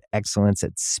automotive excellence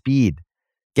at speed.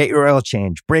 Get your oil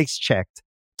change, brakes checked,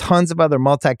 tons of other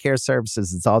multi-care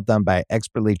services. It's all done by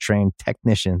expertly trained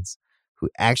technicians who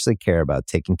actually care about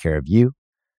taking care of you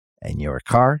and your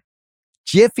car.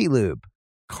 Jiffy Lube,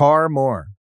 car more.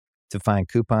 To find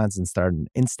coupons and start an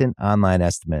instant online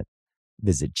estimate,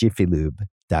 visit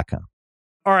jiffylube.com.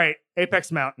 All right,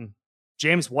 Apex Mountain.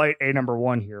 James White, number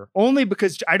 1 here. Only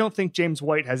because I don't think James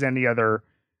White has any other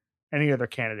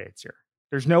candidates here.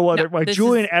 There's no other. Like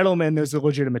Julian Edelman, there's a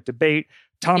legitimate debate.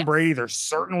 Tom Brady, there's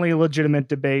certainly a legitimate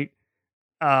debate.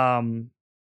 I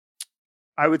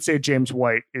would say James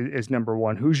White is number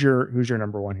 1. Who's your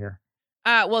number 1 here?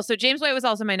 So James White was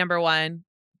also my number 1.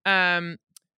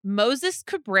 Moses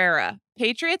Cabrera,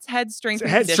 Patriots head strength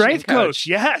coach.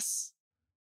 Yes.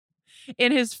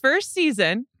 In his first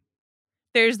season,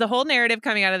 there's the whole narrative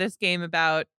coming out of this game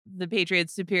about the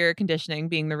Patriots' superior conditioning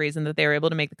being the reason that they were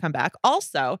able to make the comeback.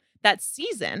 Also, that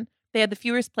season, they had the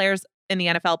fewest players in the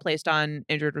NFL placed on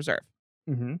injured reserve.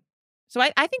 Mm-hmm. So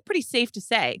I think pretty safe to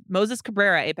say Moses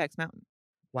Cabrera, Apex Mountain.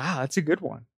 Wow, that's a good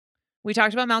one. We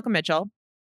talked about Malcolm Mitchell.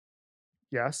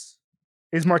 Yes.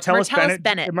 Is Martellus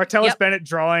Bennett Yep. Bennett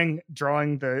drawing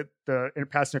the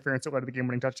pass interference that led to the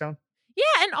game-winning touchdown?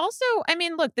 Yeah, and also, I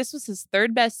mean, look, this was his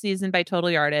third best season by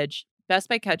total yardage, best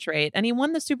by catch rate, and he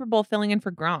won the Super Bowl filling in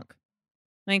for Gronk.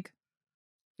 Like,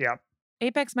 yeah,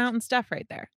 Apex Mountain stuff right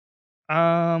there.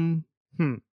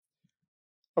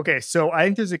 Okay, so I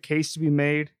think there's a case to be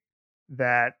made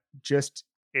that just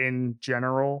in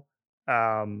general,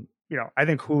 I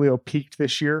think Julio peaked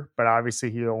this year, but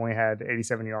obviously he only had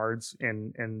 87 yards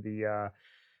in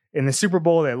the Super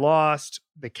Bowl. They lost.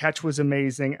 The catch was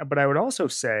amazing. But I would also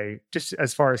say, just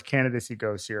as far as candidacy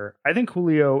goes here, I think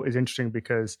Julio is interesting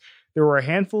because there were a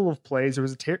handful of plays. There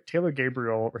was a Taylor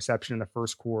Gabriel reception in the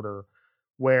first quarter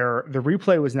where the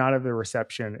replay was not of the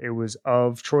reception. It was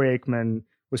of Troy Aikman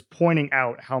was pointing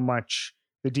out how much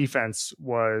the defense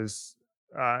was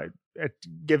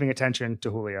giving attention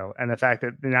to Julio, and the fact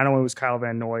that not only was Kyle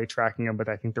Van Noy tracking him, but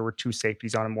I think there were two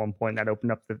safeties on him at one point that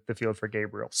opened up the field for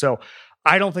Gabriel. So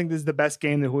I don't think this is the best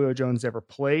game that Julio Jones ever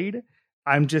played.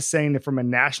 I'm just saying that from a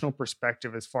national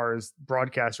perspective, as far as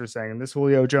broadcasters saying, this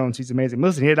Julio Jones, he's amazing.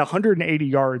 Listen, he had 180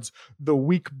 yards the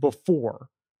week before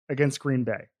against Green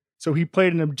Bay. So he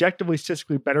played an objectively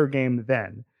statistically better game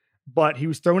then, but he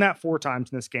was thrown out 4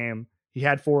 times in this game. He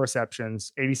had 4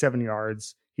 receptions, 87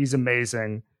 yards. He's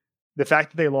amazing. The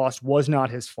fact that they lost was not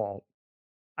his fault.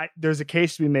 There's a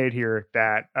case to be made here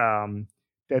that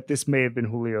that this may have been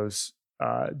Julio's,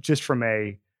 just from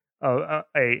a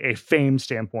fame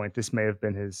standpoint. This may have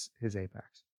been his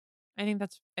apex. I think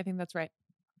that's right.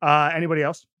 Anybody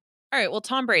else? All right. Well,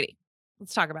 Tom Brady.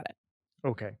 Let's talk about it.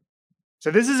 Okay.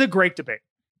 So this is a great debate.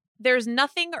 There's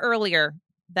nothing earlier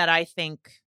that I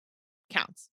think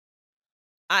counts.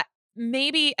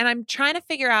 Maybe, and I'm trying to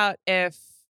figure out if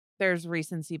there's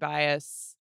recency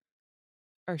bias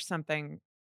or something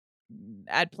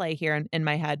at play here in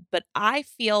my head, but I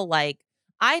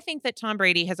think that Tom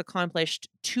Brady has accomplished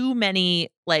too many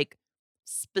like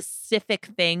specific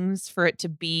things for it to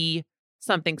be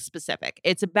something specific.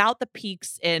 It's about the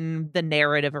peaks in the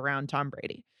narrative around Tom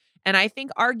Brady. And I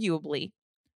think arguably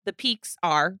the peaks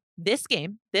are this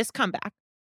game, this comeback,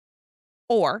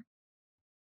 or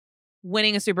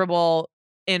winning a Super Bowl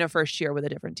in a first year with a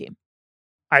different team.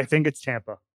 I think it's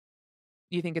Tampa.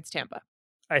 You think it's Tampa?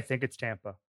 I think it's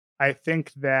Tampa. I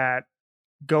think that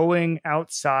going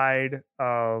outside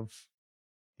of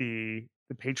the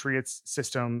Patriots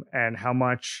system and how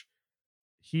much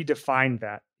he defined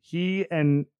that, he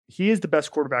is the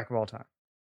best quarterback of all time.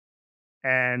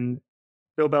 And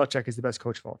Bill Belichick is the best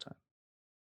coach of all time.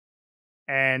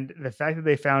 And the fact that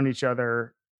they found each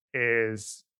other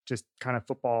is just kind of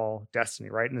football destiny,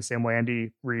 right? In the same way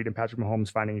Andy Reid and Patrick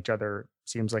Mahomes finding each other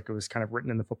seems like it was kind of written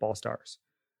in the football stars.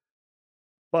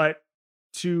 But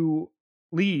to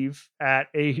leave at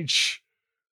age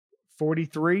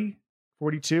 43,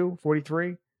 42,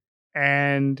 43,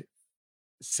 and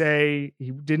say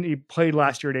he played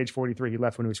last year at age 43, he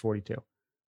left when he was 42.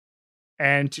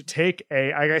 And to take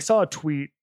I saw a tweet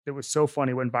that was so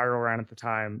funny, went viral around at the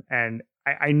time, and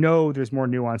I know there's more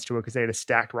nuance to it because they had a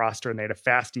stacked roster and they had a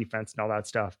fast defense and all that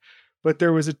stuff. But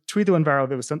there was a tweet that went viral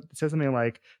that said something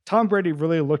like, Tom Brady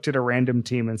really looked at a random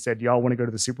team and said, y'all want to go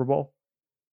to the Super Bowl?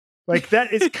 Like,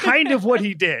 that is kind of what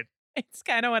he did. It's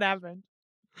kind of what happened.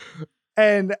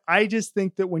 And I just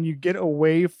think that when you get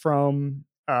away from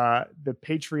the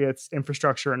Patriots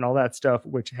infrastructure and all that stuff,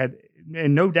 which had,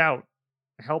 and no doubt,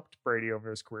 helped Brady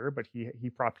over his career, but he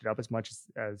propped it up as much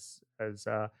as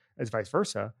vice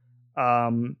versa.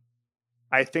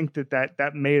 I think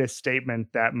that made a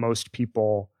statement that most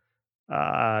people,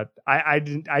 I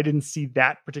didn't see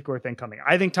that particular thing coming.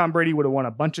 I think Tom Brady would have won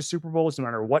a bunch of Super Bowls no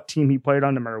matter what team he played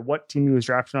on, no matter what team he was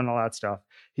drafted on, all that stuff.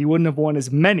 He wouldn't have won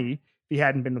as many if he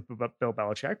hadn't been with Bill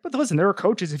Belichick. But listen, there were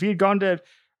coaches. If he had gone to,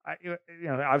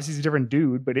 obviously he's a different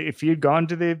dude, but if he had gone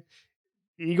to the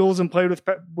Eagles and played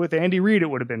with Andy Reid, there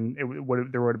would have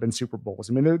been Super Bowls.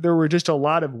 I mean, there were just a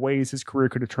lot of ways his career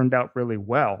could have turned out really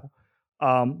well.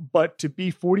 But to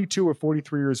be 42 or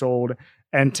 43 years old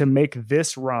and to make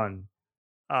this run,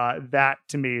 that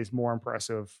to me is more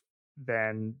impressive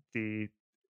than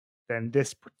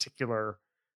this particular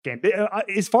game.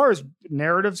 As far as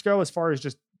narratives go, as far as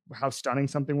just how stunning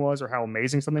something was or how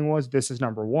amazing something was, this is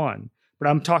number one. But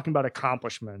I'm talking about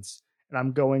accomplishments, and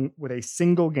I'm going with a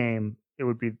single game. It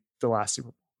would be the last Super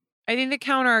Bowl. I think the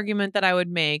counter argument that I would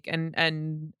make,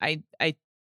 and I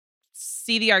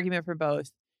see the argument for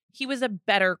both. He was a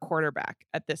better quarterback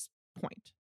at this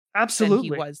point. Absolutely.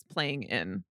 Than he was playing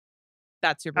in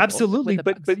that Super Bowl. Absolutely, with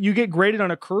the Bucs. but you get graded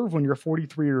on a curve when you're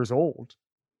 43 years old.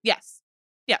 Yes.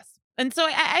 And so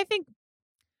I think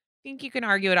you can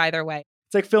argue it either way.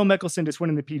 It's like Phil Mickelson just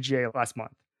winning the PGA last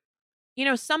month. You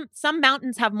know, some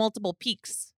mountains have multiple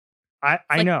peaks. I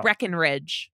Like know.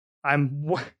 Breckenridge.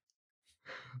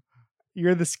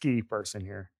 You're the ski person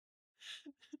here.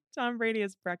 Tom Brady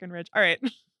is Breckenridge. All right.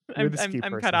 You're the ski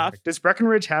I'm person cut here. off. Does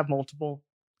Breckenridge have multiple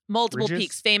ridges?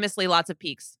 Peaks, famously lots of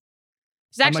peaks.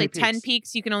 There's How actually many 10 peaks?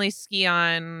 peaks. You can only ski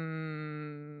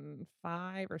on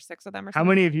 5 or 6 of them or How something.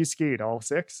 many have you skied? All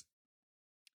 6?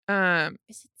 Is it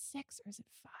 6 or is it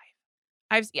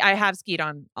 5? I have skied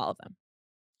on all of them.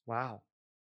 Wow.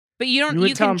 But you and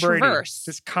can Tom Brady, traverse.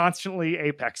 just constantly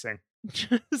apexing.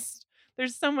 Just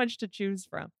there's so much to choose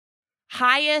from.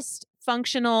 Highest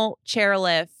functional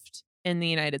chairlift in the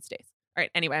United States. All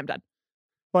right, anyway, I'm done.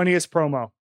 Funniest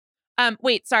promo.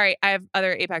 Wait, sorry, I have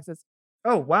other apexes.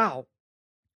 Oh, wow.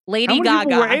 Lady How many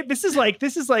people Gaga. were this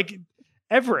is like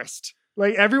Everest.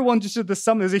 Like everyone just did the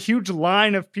sum. There's a huge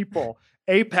line of people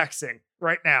apexing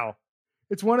right now.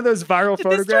 It's one of those viral Did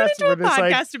this turn photographs into where a there's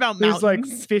like podcast about there's like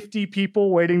mountains? 50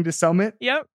 people waiting to summit.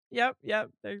 Yep.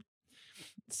 They're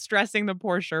stressing the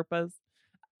poor Sherpas.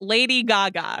 Lady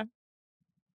Gaga.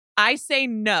 I say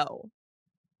no.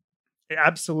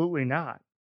 Absolutely not.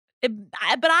 But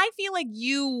I feel like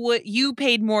you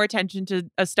paid more attention to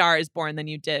A Star Is Born than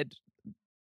you did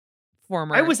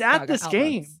former. I was at Gaga this albums.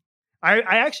 game. I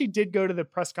actually did go to the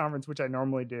press conference, which I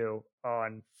normally do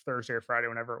on Thursday or Friday,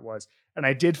 whenever it was. And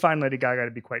I did find Lady Gaga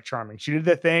to be quite charming. She did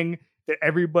the thing that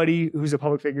everybody who's a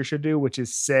public figure should do, which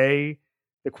is say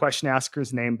the question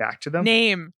asker's name back to them.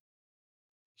 Name.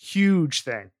 Huge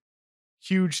thing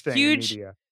in Huge.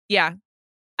 media. Yeah.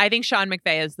 I think Sean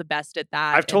McVay is the best at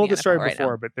that. I've in told the the story NFL right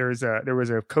before, now. but there was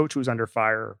a coach who was under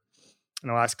fire in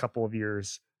the last couple of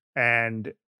years.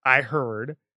 And I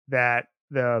heard that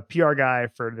the PR guy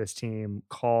for this team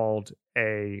called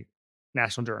a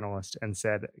national journalist and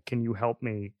said, "Can you help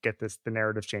me get the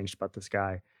narrative changed about this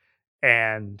guy?"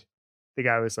 And the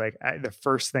guy was like, "The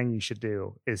first thing you should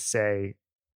do is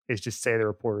just say the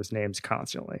reporters' names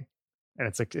constantly." And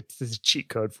it's like, it's this cheat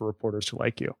code for reporters to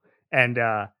like you. And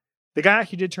the guy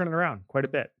actually did turn it around quite a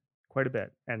bit.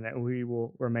 And that we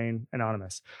will remain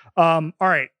anonymous. All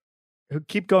right.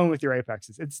 Keep going with your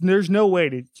apexes. There's no way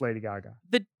to Lady Gaga.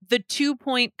 The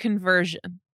 2-point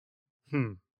conversion.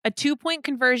 A 2-point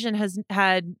conversion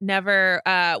had never.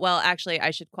 Well, actually,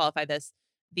 I should qualify this.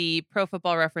 The Pro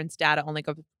Football Reference data only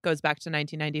goes back to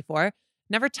 1994.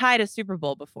 Never tied a Super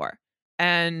Bowl before,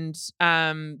 and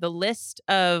the list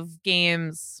of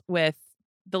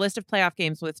playoff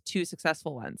games with 2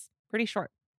 successful ones, pretty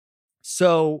short.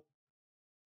 So,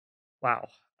 wow.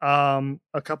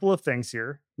 A couple of things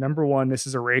here. Number one, this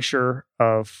is erasure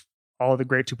of all of the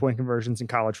great 2-point conversions in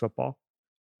college football.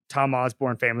 Tom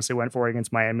Osborne famously went for it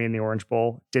against Miami in the Orange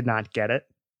Bowl. Did not get it.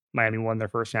 Miami won their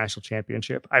first national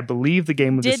championship. I believe the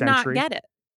game of the century. Did not get it.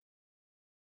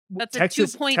 That's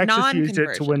Texas, a 2-point Texas non-conversion. used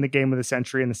it to win the game of the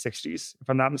century in the 60s, if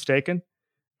I'm not mistaken.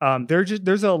 There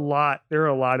are a lot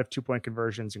of 2-point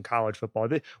conversions in college football.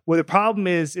 The problem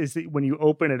is that when you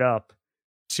open it up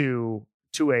to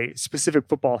a specific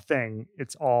football thing,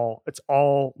 it's all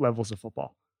levels of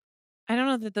football. I don't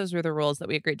know that those were the rules that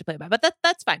we agreed to play by, but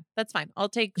that's fine. That's fine. I'll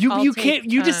take. You can't.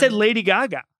 You just said Lady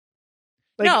Gaga.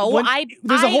 Like, no,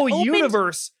 there's a whole opened,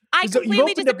 universe. I You've completely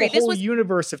opened up disagree. a whole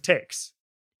universe of takes.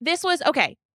 This was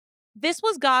okay. This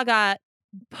was Gaga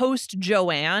post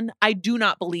Joanne. I do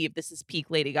not believe this is peak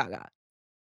Lady Gaga,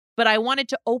 but I wanted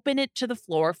to open it to the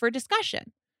floor for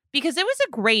discussion because it was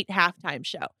a great halftime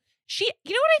show. You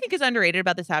know what I think is underrated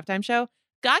about this halftime show?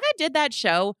 Gaga did that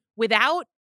show without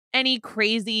any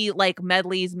crazy like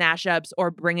medleys, mashups, or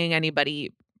bringing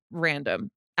anybody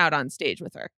random out on stage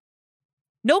with her.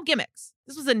 No gimmicks.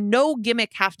 This was a no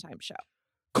gimmick halftime show.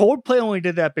 Coldplay only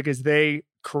did that because they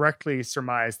correctly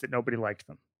surmised that nobody liked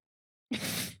them.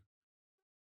 Coldplay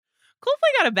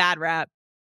got a bad rap.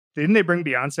 Didn't they bring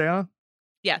Beyonce on?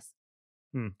 Yes.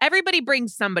 Everybody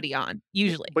brings somebody on,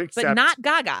 usually, but not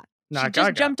Gaga. Not she just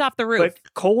Gaga. jumped off the roof. But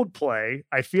Coldplay,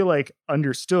 I feel like,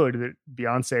 understood that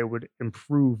Beyonce would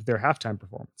improve their halftime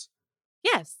performance.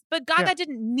 Yes, but Gaga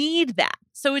didn't need that.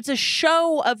 So it's a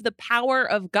show of the power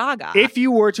of Gaga. If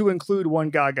you were to include one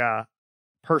Gaga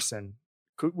person,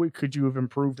 could you have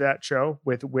improved that show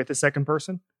with a second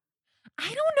person?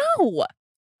 I don't know.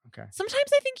 Okay. Sometimes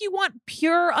I think you want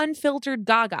pure, unfiltered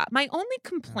Gaga. My only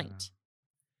complaint,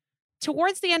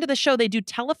 towards the end of the show, they do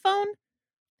telephone.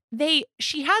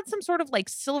 She had some sort of like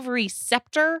silvery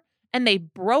scepter and they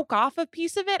broke off a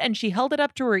piece of it and she held it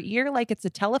up to her ear like it's a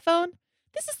telephone.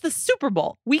 This is the Super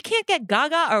Bowl. We can't get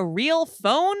Gaga a real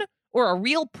phone or a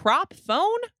real prop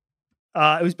phone.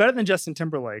 It was better than Justin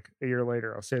Timberlake a year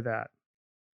later. I'll say that.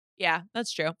 Yeah,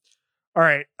 that's true. All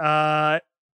right.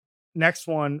 Next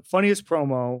one, funniest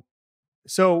promo.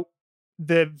 So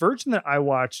the version that I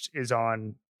watched is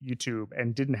on YouTube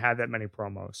and didn't have that many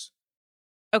promos.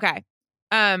 Okay.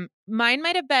 Mine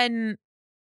might have been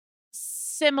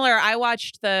similar. I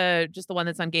watched the one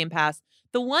that's on Game Pass.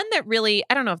 The one that really,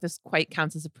 I don't know if this quite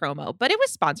counts as a promo, but it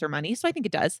was sponsor money, so I think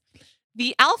it does.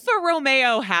 The Alfa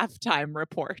Romeo halftime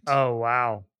report. Oh,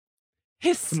 wow.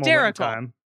 Hysterical.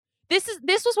 This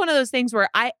was one of those things where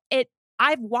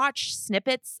I've watched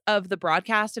snippets of the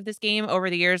broadcast of this game over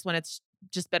the years when it's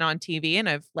just been on TV, and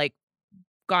I've like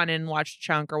gone in and watched a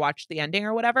chunk or watched the ending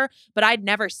or whatever, but I'd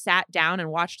never sat down and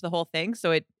watched the whole thing,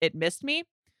 so it missed me.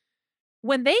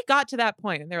 When they got to that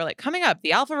point and they were like, coming up,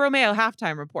 the Alfa Romeo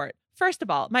halftime report. First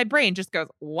of all, my brain just goes,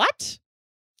 what?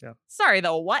 Yeah. Sorry,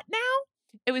 the what now?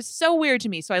 It was so weird to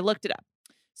me, so I looked it up.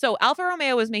 So Alfa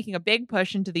Romeo was making a big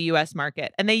push into the US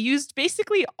market, and they used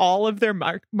basically all of their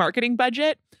marketing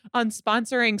budget on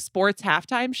sponsoring sports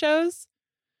halftime shows.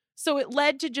 So it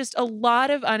led to just a lot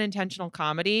of unintentional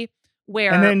comedy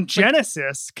where... And then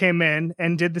Genesis came in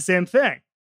and did the same thing.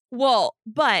 Well,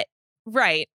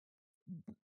 right.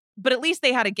 But at least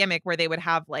they had a gimmick where they would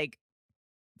have like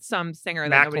some singer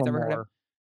that nobody's ever heard of.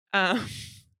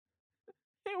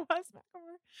 It was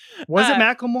Macklemore. Was it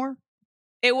Macklemore?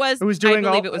 It was. It was doing. I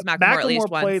believe it was Macklemore at least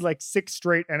once. Played like 6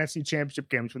 straight NFC Championship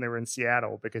games when they were in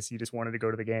Seattle because he just wanted to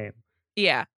go to the game.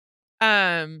 Yeah.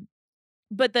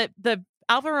 But the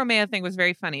Alfa Romeo thing was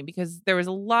very funny because there was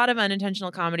a lot of unintentional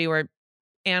comedy where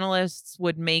analysts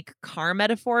would make car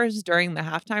metaphors during the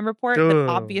halftime report that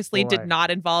obviously did not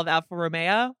involve Alfa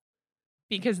Romeo,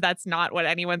 because that's not what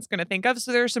anyone's going to think of.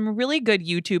 So there are some really good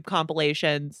YouTube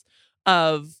compilations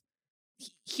of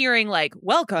hearing like,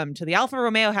 welcome to the Alfa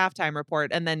Romeo halftime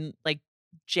report. And then like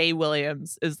Jay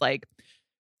Williams is like,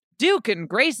 Duke and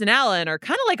Grayson Allen are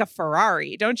kind of like a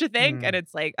Ferrari, don't you think? And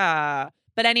it's like,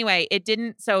 but anyway, it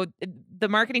didn't. So the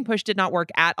marketing push did not work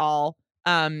at all.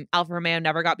 Alfa Romeo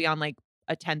never got beyond like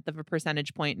 0.1 of a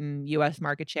percentage point in US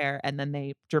market share. And then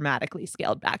they dramatically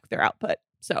scaled back their output.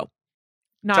 So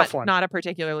not a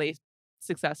particularly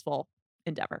successful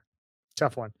endeavor.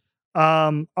 Tough one.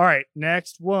 All right.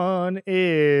 Next one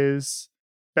is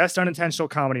best unintentional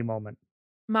comedy moment.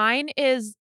 Mine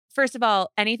is, first of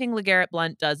all, anything LeGarrette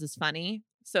Blount does is funny.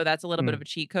 So that's a little bit of a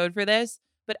cheat code for this.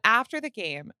 But after the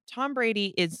game, Tom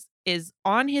Brady is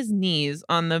on his knees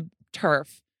on the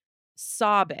turf,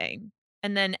 sobbing.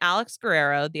 And then Alex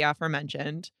Guerrero, the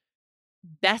aforementioned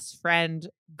best friend,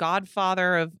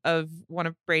 godfather of one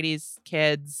of Brady's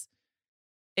kids,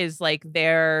 is like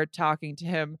there talking to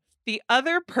him. The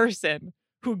other person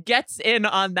who gets in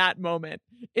on that moment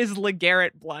is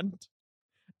LeGarrette Blount.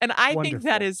 And I think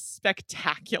that is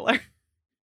spectacular.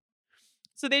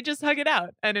 So they just hug it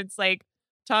out. And it's like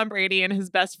Tom Brady and his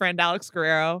best friend, Alex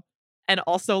Guerrero, and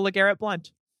also LeGarrette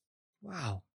Blount.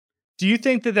 Wow. Do you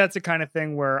think that that's the kind of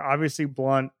thing where obviously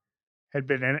Blount had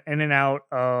been in and out,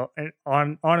 on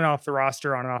and off the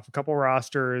roster, on and off a couple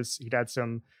rosters. He'd had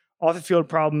some off the field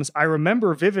problems. I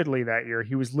remember vividly that year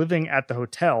he was living at the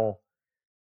hotel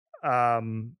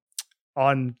on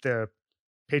the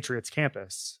Patriots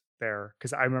campus there,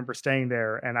 because I remember staying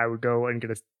there and I would go and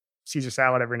get a Caesar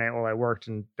salad every night while I worked,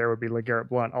 and there would be LeGarrette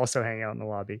Blount also hanging out in the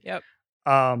lobby. Yep.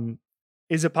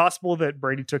 Is it possible that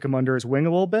Brady took him under his wing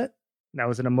a little bit? That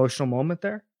was an emotional moment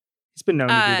there. He's been known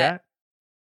to do that.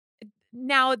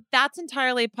 Now, that's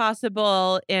entirely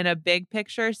possible in a big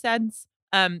picture sense.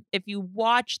 If you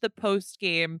watch the post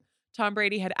game, Tom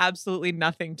Brady had absolutely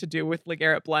nothing to do with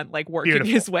LeGarrette Blount, like working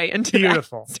his way into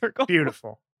that circle.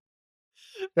 Beautiful.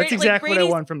 That's exactly what I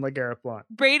want from LeGarrette Blount.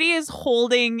 Brady is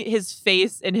holding his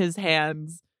face in his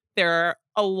hands. There are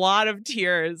a lot of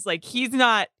tears. Like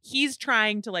he's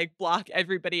trying to like block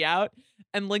everybody out.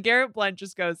 And LeGarrette Blount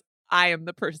just goes, I am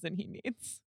the person he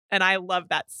needs. And I love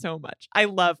that so much. I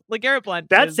love LeGarrette Blount.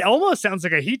 That almost sounds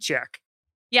like a heat check.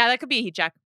 Yeah, that could be a heat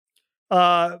check.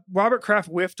 Robert Kraft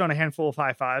whiffed on a handful of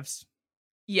high fives.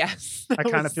 Yes. I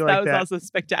kind of feel like that was also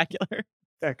spectacular.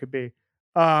 That could be.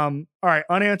 All right.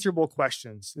 Unanswerable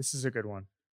questions. This is a good one.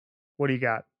 What do you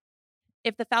got?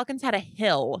 If the Falcons had a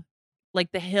hill,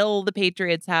 like the hill the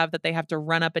Patriots have that they have to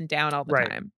run up and down all the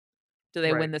time, do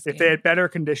they win this game? If they had better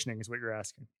conditioning is what you're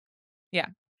asking. Yeah.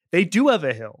 They do have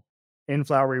a hill in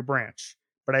Flowery Branch,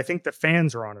 but I think the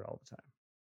fans are on it all the time.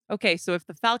 Okay, so if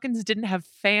the Falcons didn't have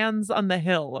fans on the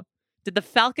hill, did the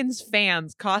Falcons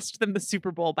fans cost them the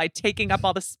Super Bowl by taking up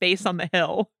all the space on the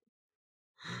hill?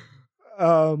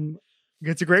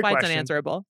 It's a great question. It's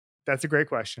unanswerable. That's a great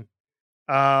question.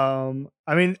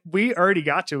 I mean, we already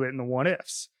got to it in the what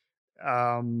ifs.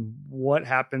 What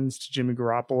happens to Jimmy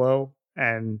Garoppolo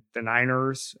and the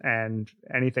Niners and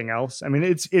anything else? I mean,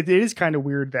 it is kind of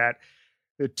weird that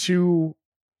two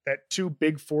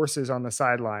big forces on the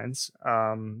sidelines,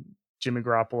 Jimmy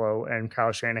Garoppolo and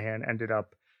Kyle Shanahan, ended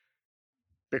up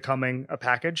becoming a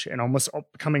package and almost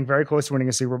coming very close to winning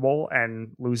a Super Bowl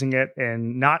and losing it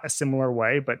in not a similar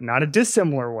way, but not a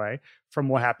dissimilar way from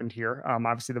what happened here.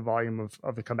 Obviously, the volume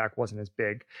of the comeback wasn't as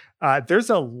big. There's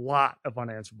a lot of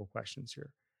unanswerable questions here.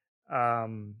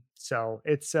 So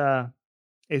it's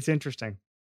interesting.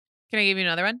 Can I give you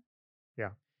another one?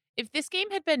 Yeah. If this game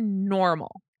had been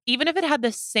normal, even if it had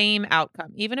the same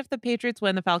outcome, even if the Patriots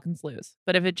win, the Falcons lose,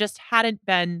 but if it just hadn't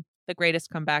been the greatest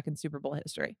comeback in Super Bowl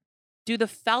history, do the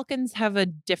Falcons have a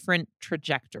different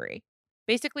trajectory?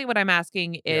 Basically, what I'm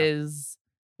asking is,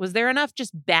 was there enough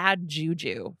just bad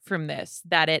juju from this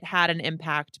that it had an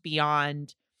impact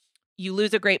beyond you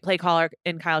lose a great play caller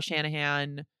in Kyle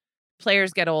Shanahan,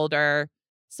 players get older,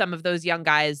 some of those young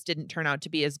guys didn't turn out to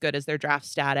be as good as their draft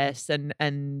status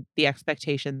and the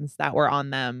expectations that were on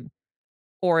them?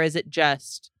 Or is it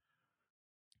just,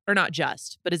 or not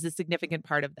just, but is a significant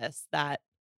part of this that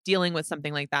dealing with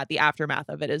something like that, the aftermath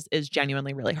of it is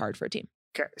genuinely really hard for a team?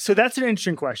 Okay. So that's an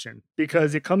interesting question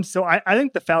because it comes, so I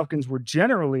think the Falcons were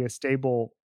generally a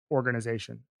stable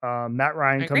organization. Matt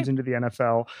Ryan comes into the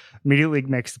NFL, immediately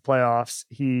makes the playoffs.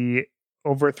 He,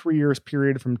 over a 3 years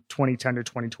period from 2010 to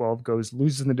 2012,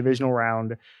 loses in the divisional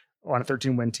round on a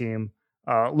 13-win team,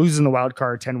 loses in the wild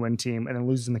card 10-win team, and then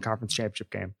loses in the conference championship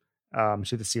game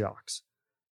to the Seahawks.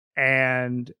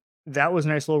 And that was a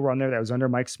nice little run there. That was under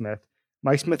Mike Smith.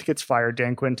 Mike Smith gets fired.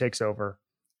 Dan Quinn takes over.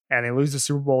 And they lose the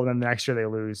Super Bowl. And then the next year they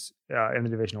lose in the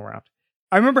divisional round.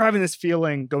 I remember having this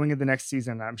feeling going into the next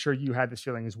season. I'm sure you had this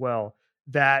feeling as well,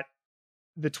 that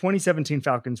the 2017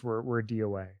 Falcons were a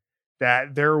DOA.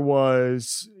 That there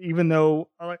was, even though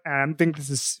I think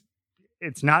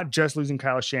it's not just losing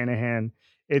Kyle Shanahan.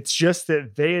 It's just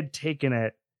that they had taken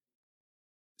it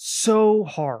so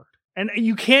hard. And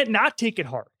you can't not take it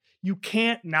hard. You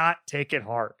can't not take it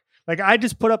hard. Like, I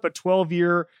just put up a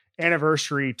 12-year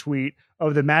anniversary tweet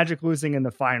of the Magic losing in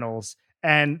the finals,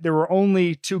 and there were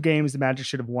only 2 games the Magic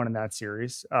should have won in that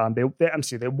series.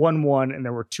 They won one, and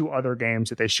there were 2 other games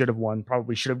that they should have won.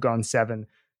 Probably should have gone 7.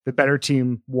 The better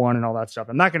team won and all that stuff.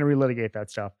 I'm not going to relitigate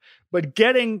that stuff. But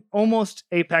getting almost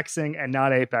apexing and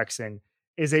not apexing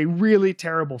is a really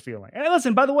terrible feeling. And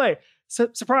listen, by the way,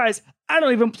 surprise, I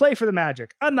don't even play for the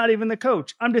Magic. I'm not even the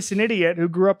coach. I'm just an idiot who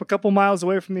grew up a couple miles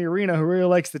away from the arena who really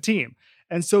likes the team.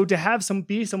 And so to have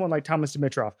someone like Thomas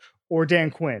Dimitroff or Dan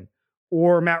Quinn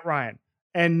or Matt Ryan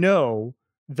and know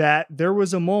that there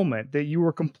was a moment that you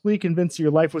were completely convinced your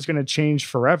life was going to change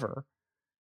forever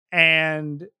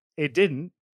and it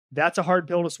didn't, that's a hard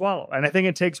pill to swallow. And I think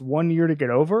it takes 1 year to get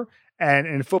over. And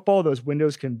in football, those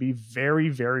windows can be very,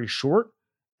 very short.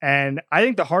 And I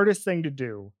think the hardest thing to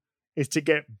do is to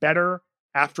get better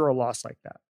after a loss like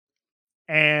that.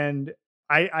 And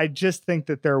I just think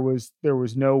that there was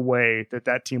no way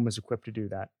that team was equipped to do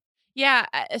that. Yeah.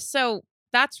 So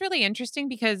that's really interesting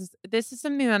because this is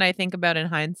something that I think about in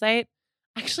hindsight.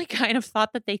 I actually kind of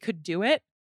thought that they could do it.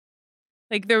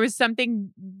 Like, there was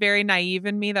something very naive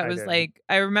in me that was like,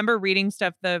 I remember reading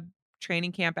stuff, the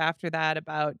training camp after that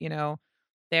about,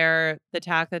 the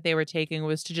tack that they were taking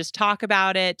was to just talk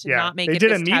about it, to not make it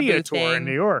this taboo thing. They did a media tour in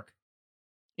New York.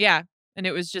 Yeah. And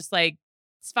it was just like,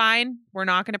 it's fine. We're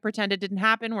not going to pretend it didn't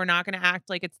happen. We're not going to act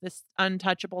like it's this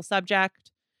untouchable subject.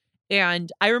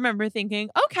 And I remember thinking,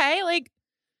 okay, like,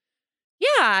 yeah,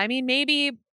 I mean,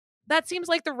 maybe that seems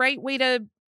like the right way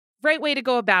to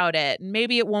go about it. And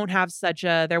maybe it won't have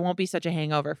there won't be such a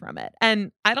hangover from it.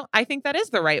 And I think that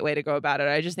is the right way to go about it.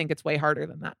 I just think it's way harder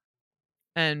than that.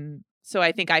 And so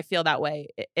I think I feel that way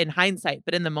in hindsight,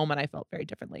 but in the moment I felt very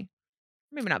differently.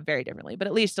 Maybe not very differently, but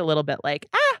at least a little bit like,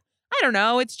 I don't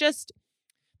know. It's just,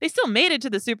 they still made it to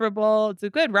the Super Bowl. It's a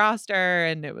good roster.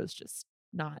 And it was just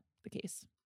not the case.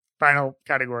 Final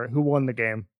category. Who won the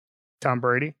game? Tom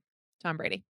Brady? Tom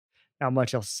Brady. Not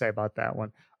much else to say about that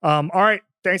one. All right.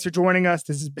 Thanks for joining us.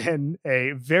 This has been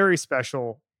a very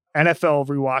special NFL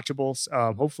Rewatchables.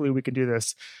 Hopefully we can do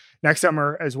this next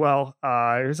summer as well.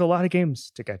 There's a lot of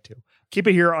games to get to. Keep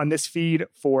it here on this feed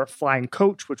for Flying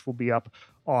Coach, which will be up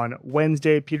on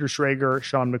Wednesday. Peter Schrager,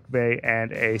 Sean McVay,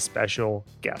 and a special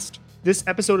guest. This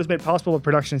episode is made possible by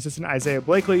production assistant Isaiah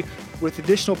Blakely, with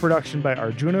additional production by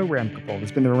Arjuna Ramgopal.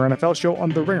 It's been the Ringer NFL Show on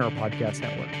the Ringer Podcast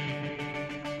Network.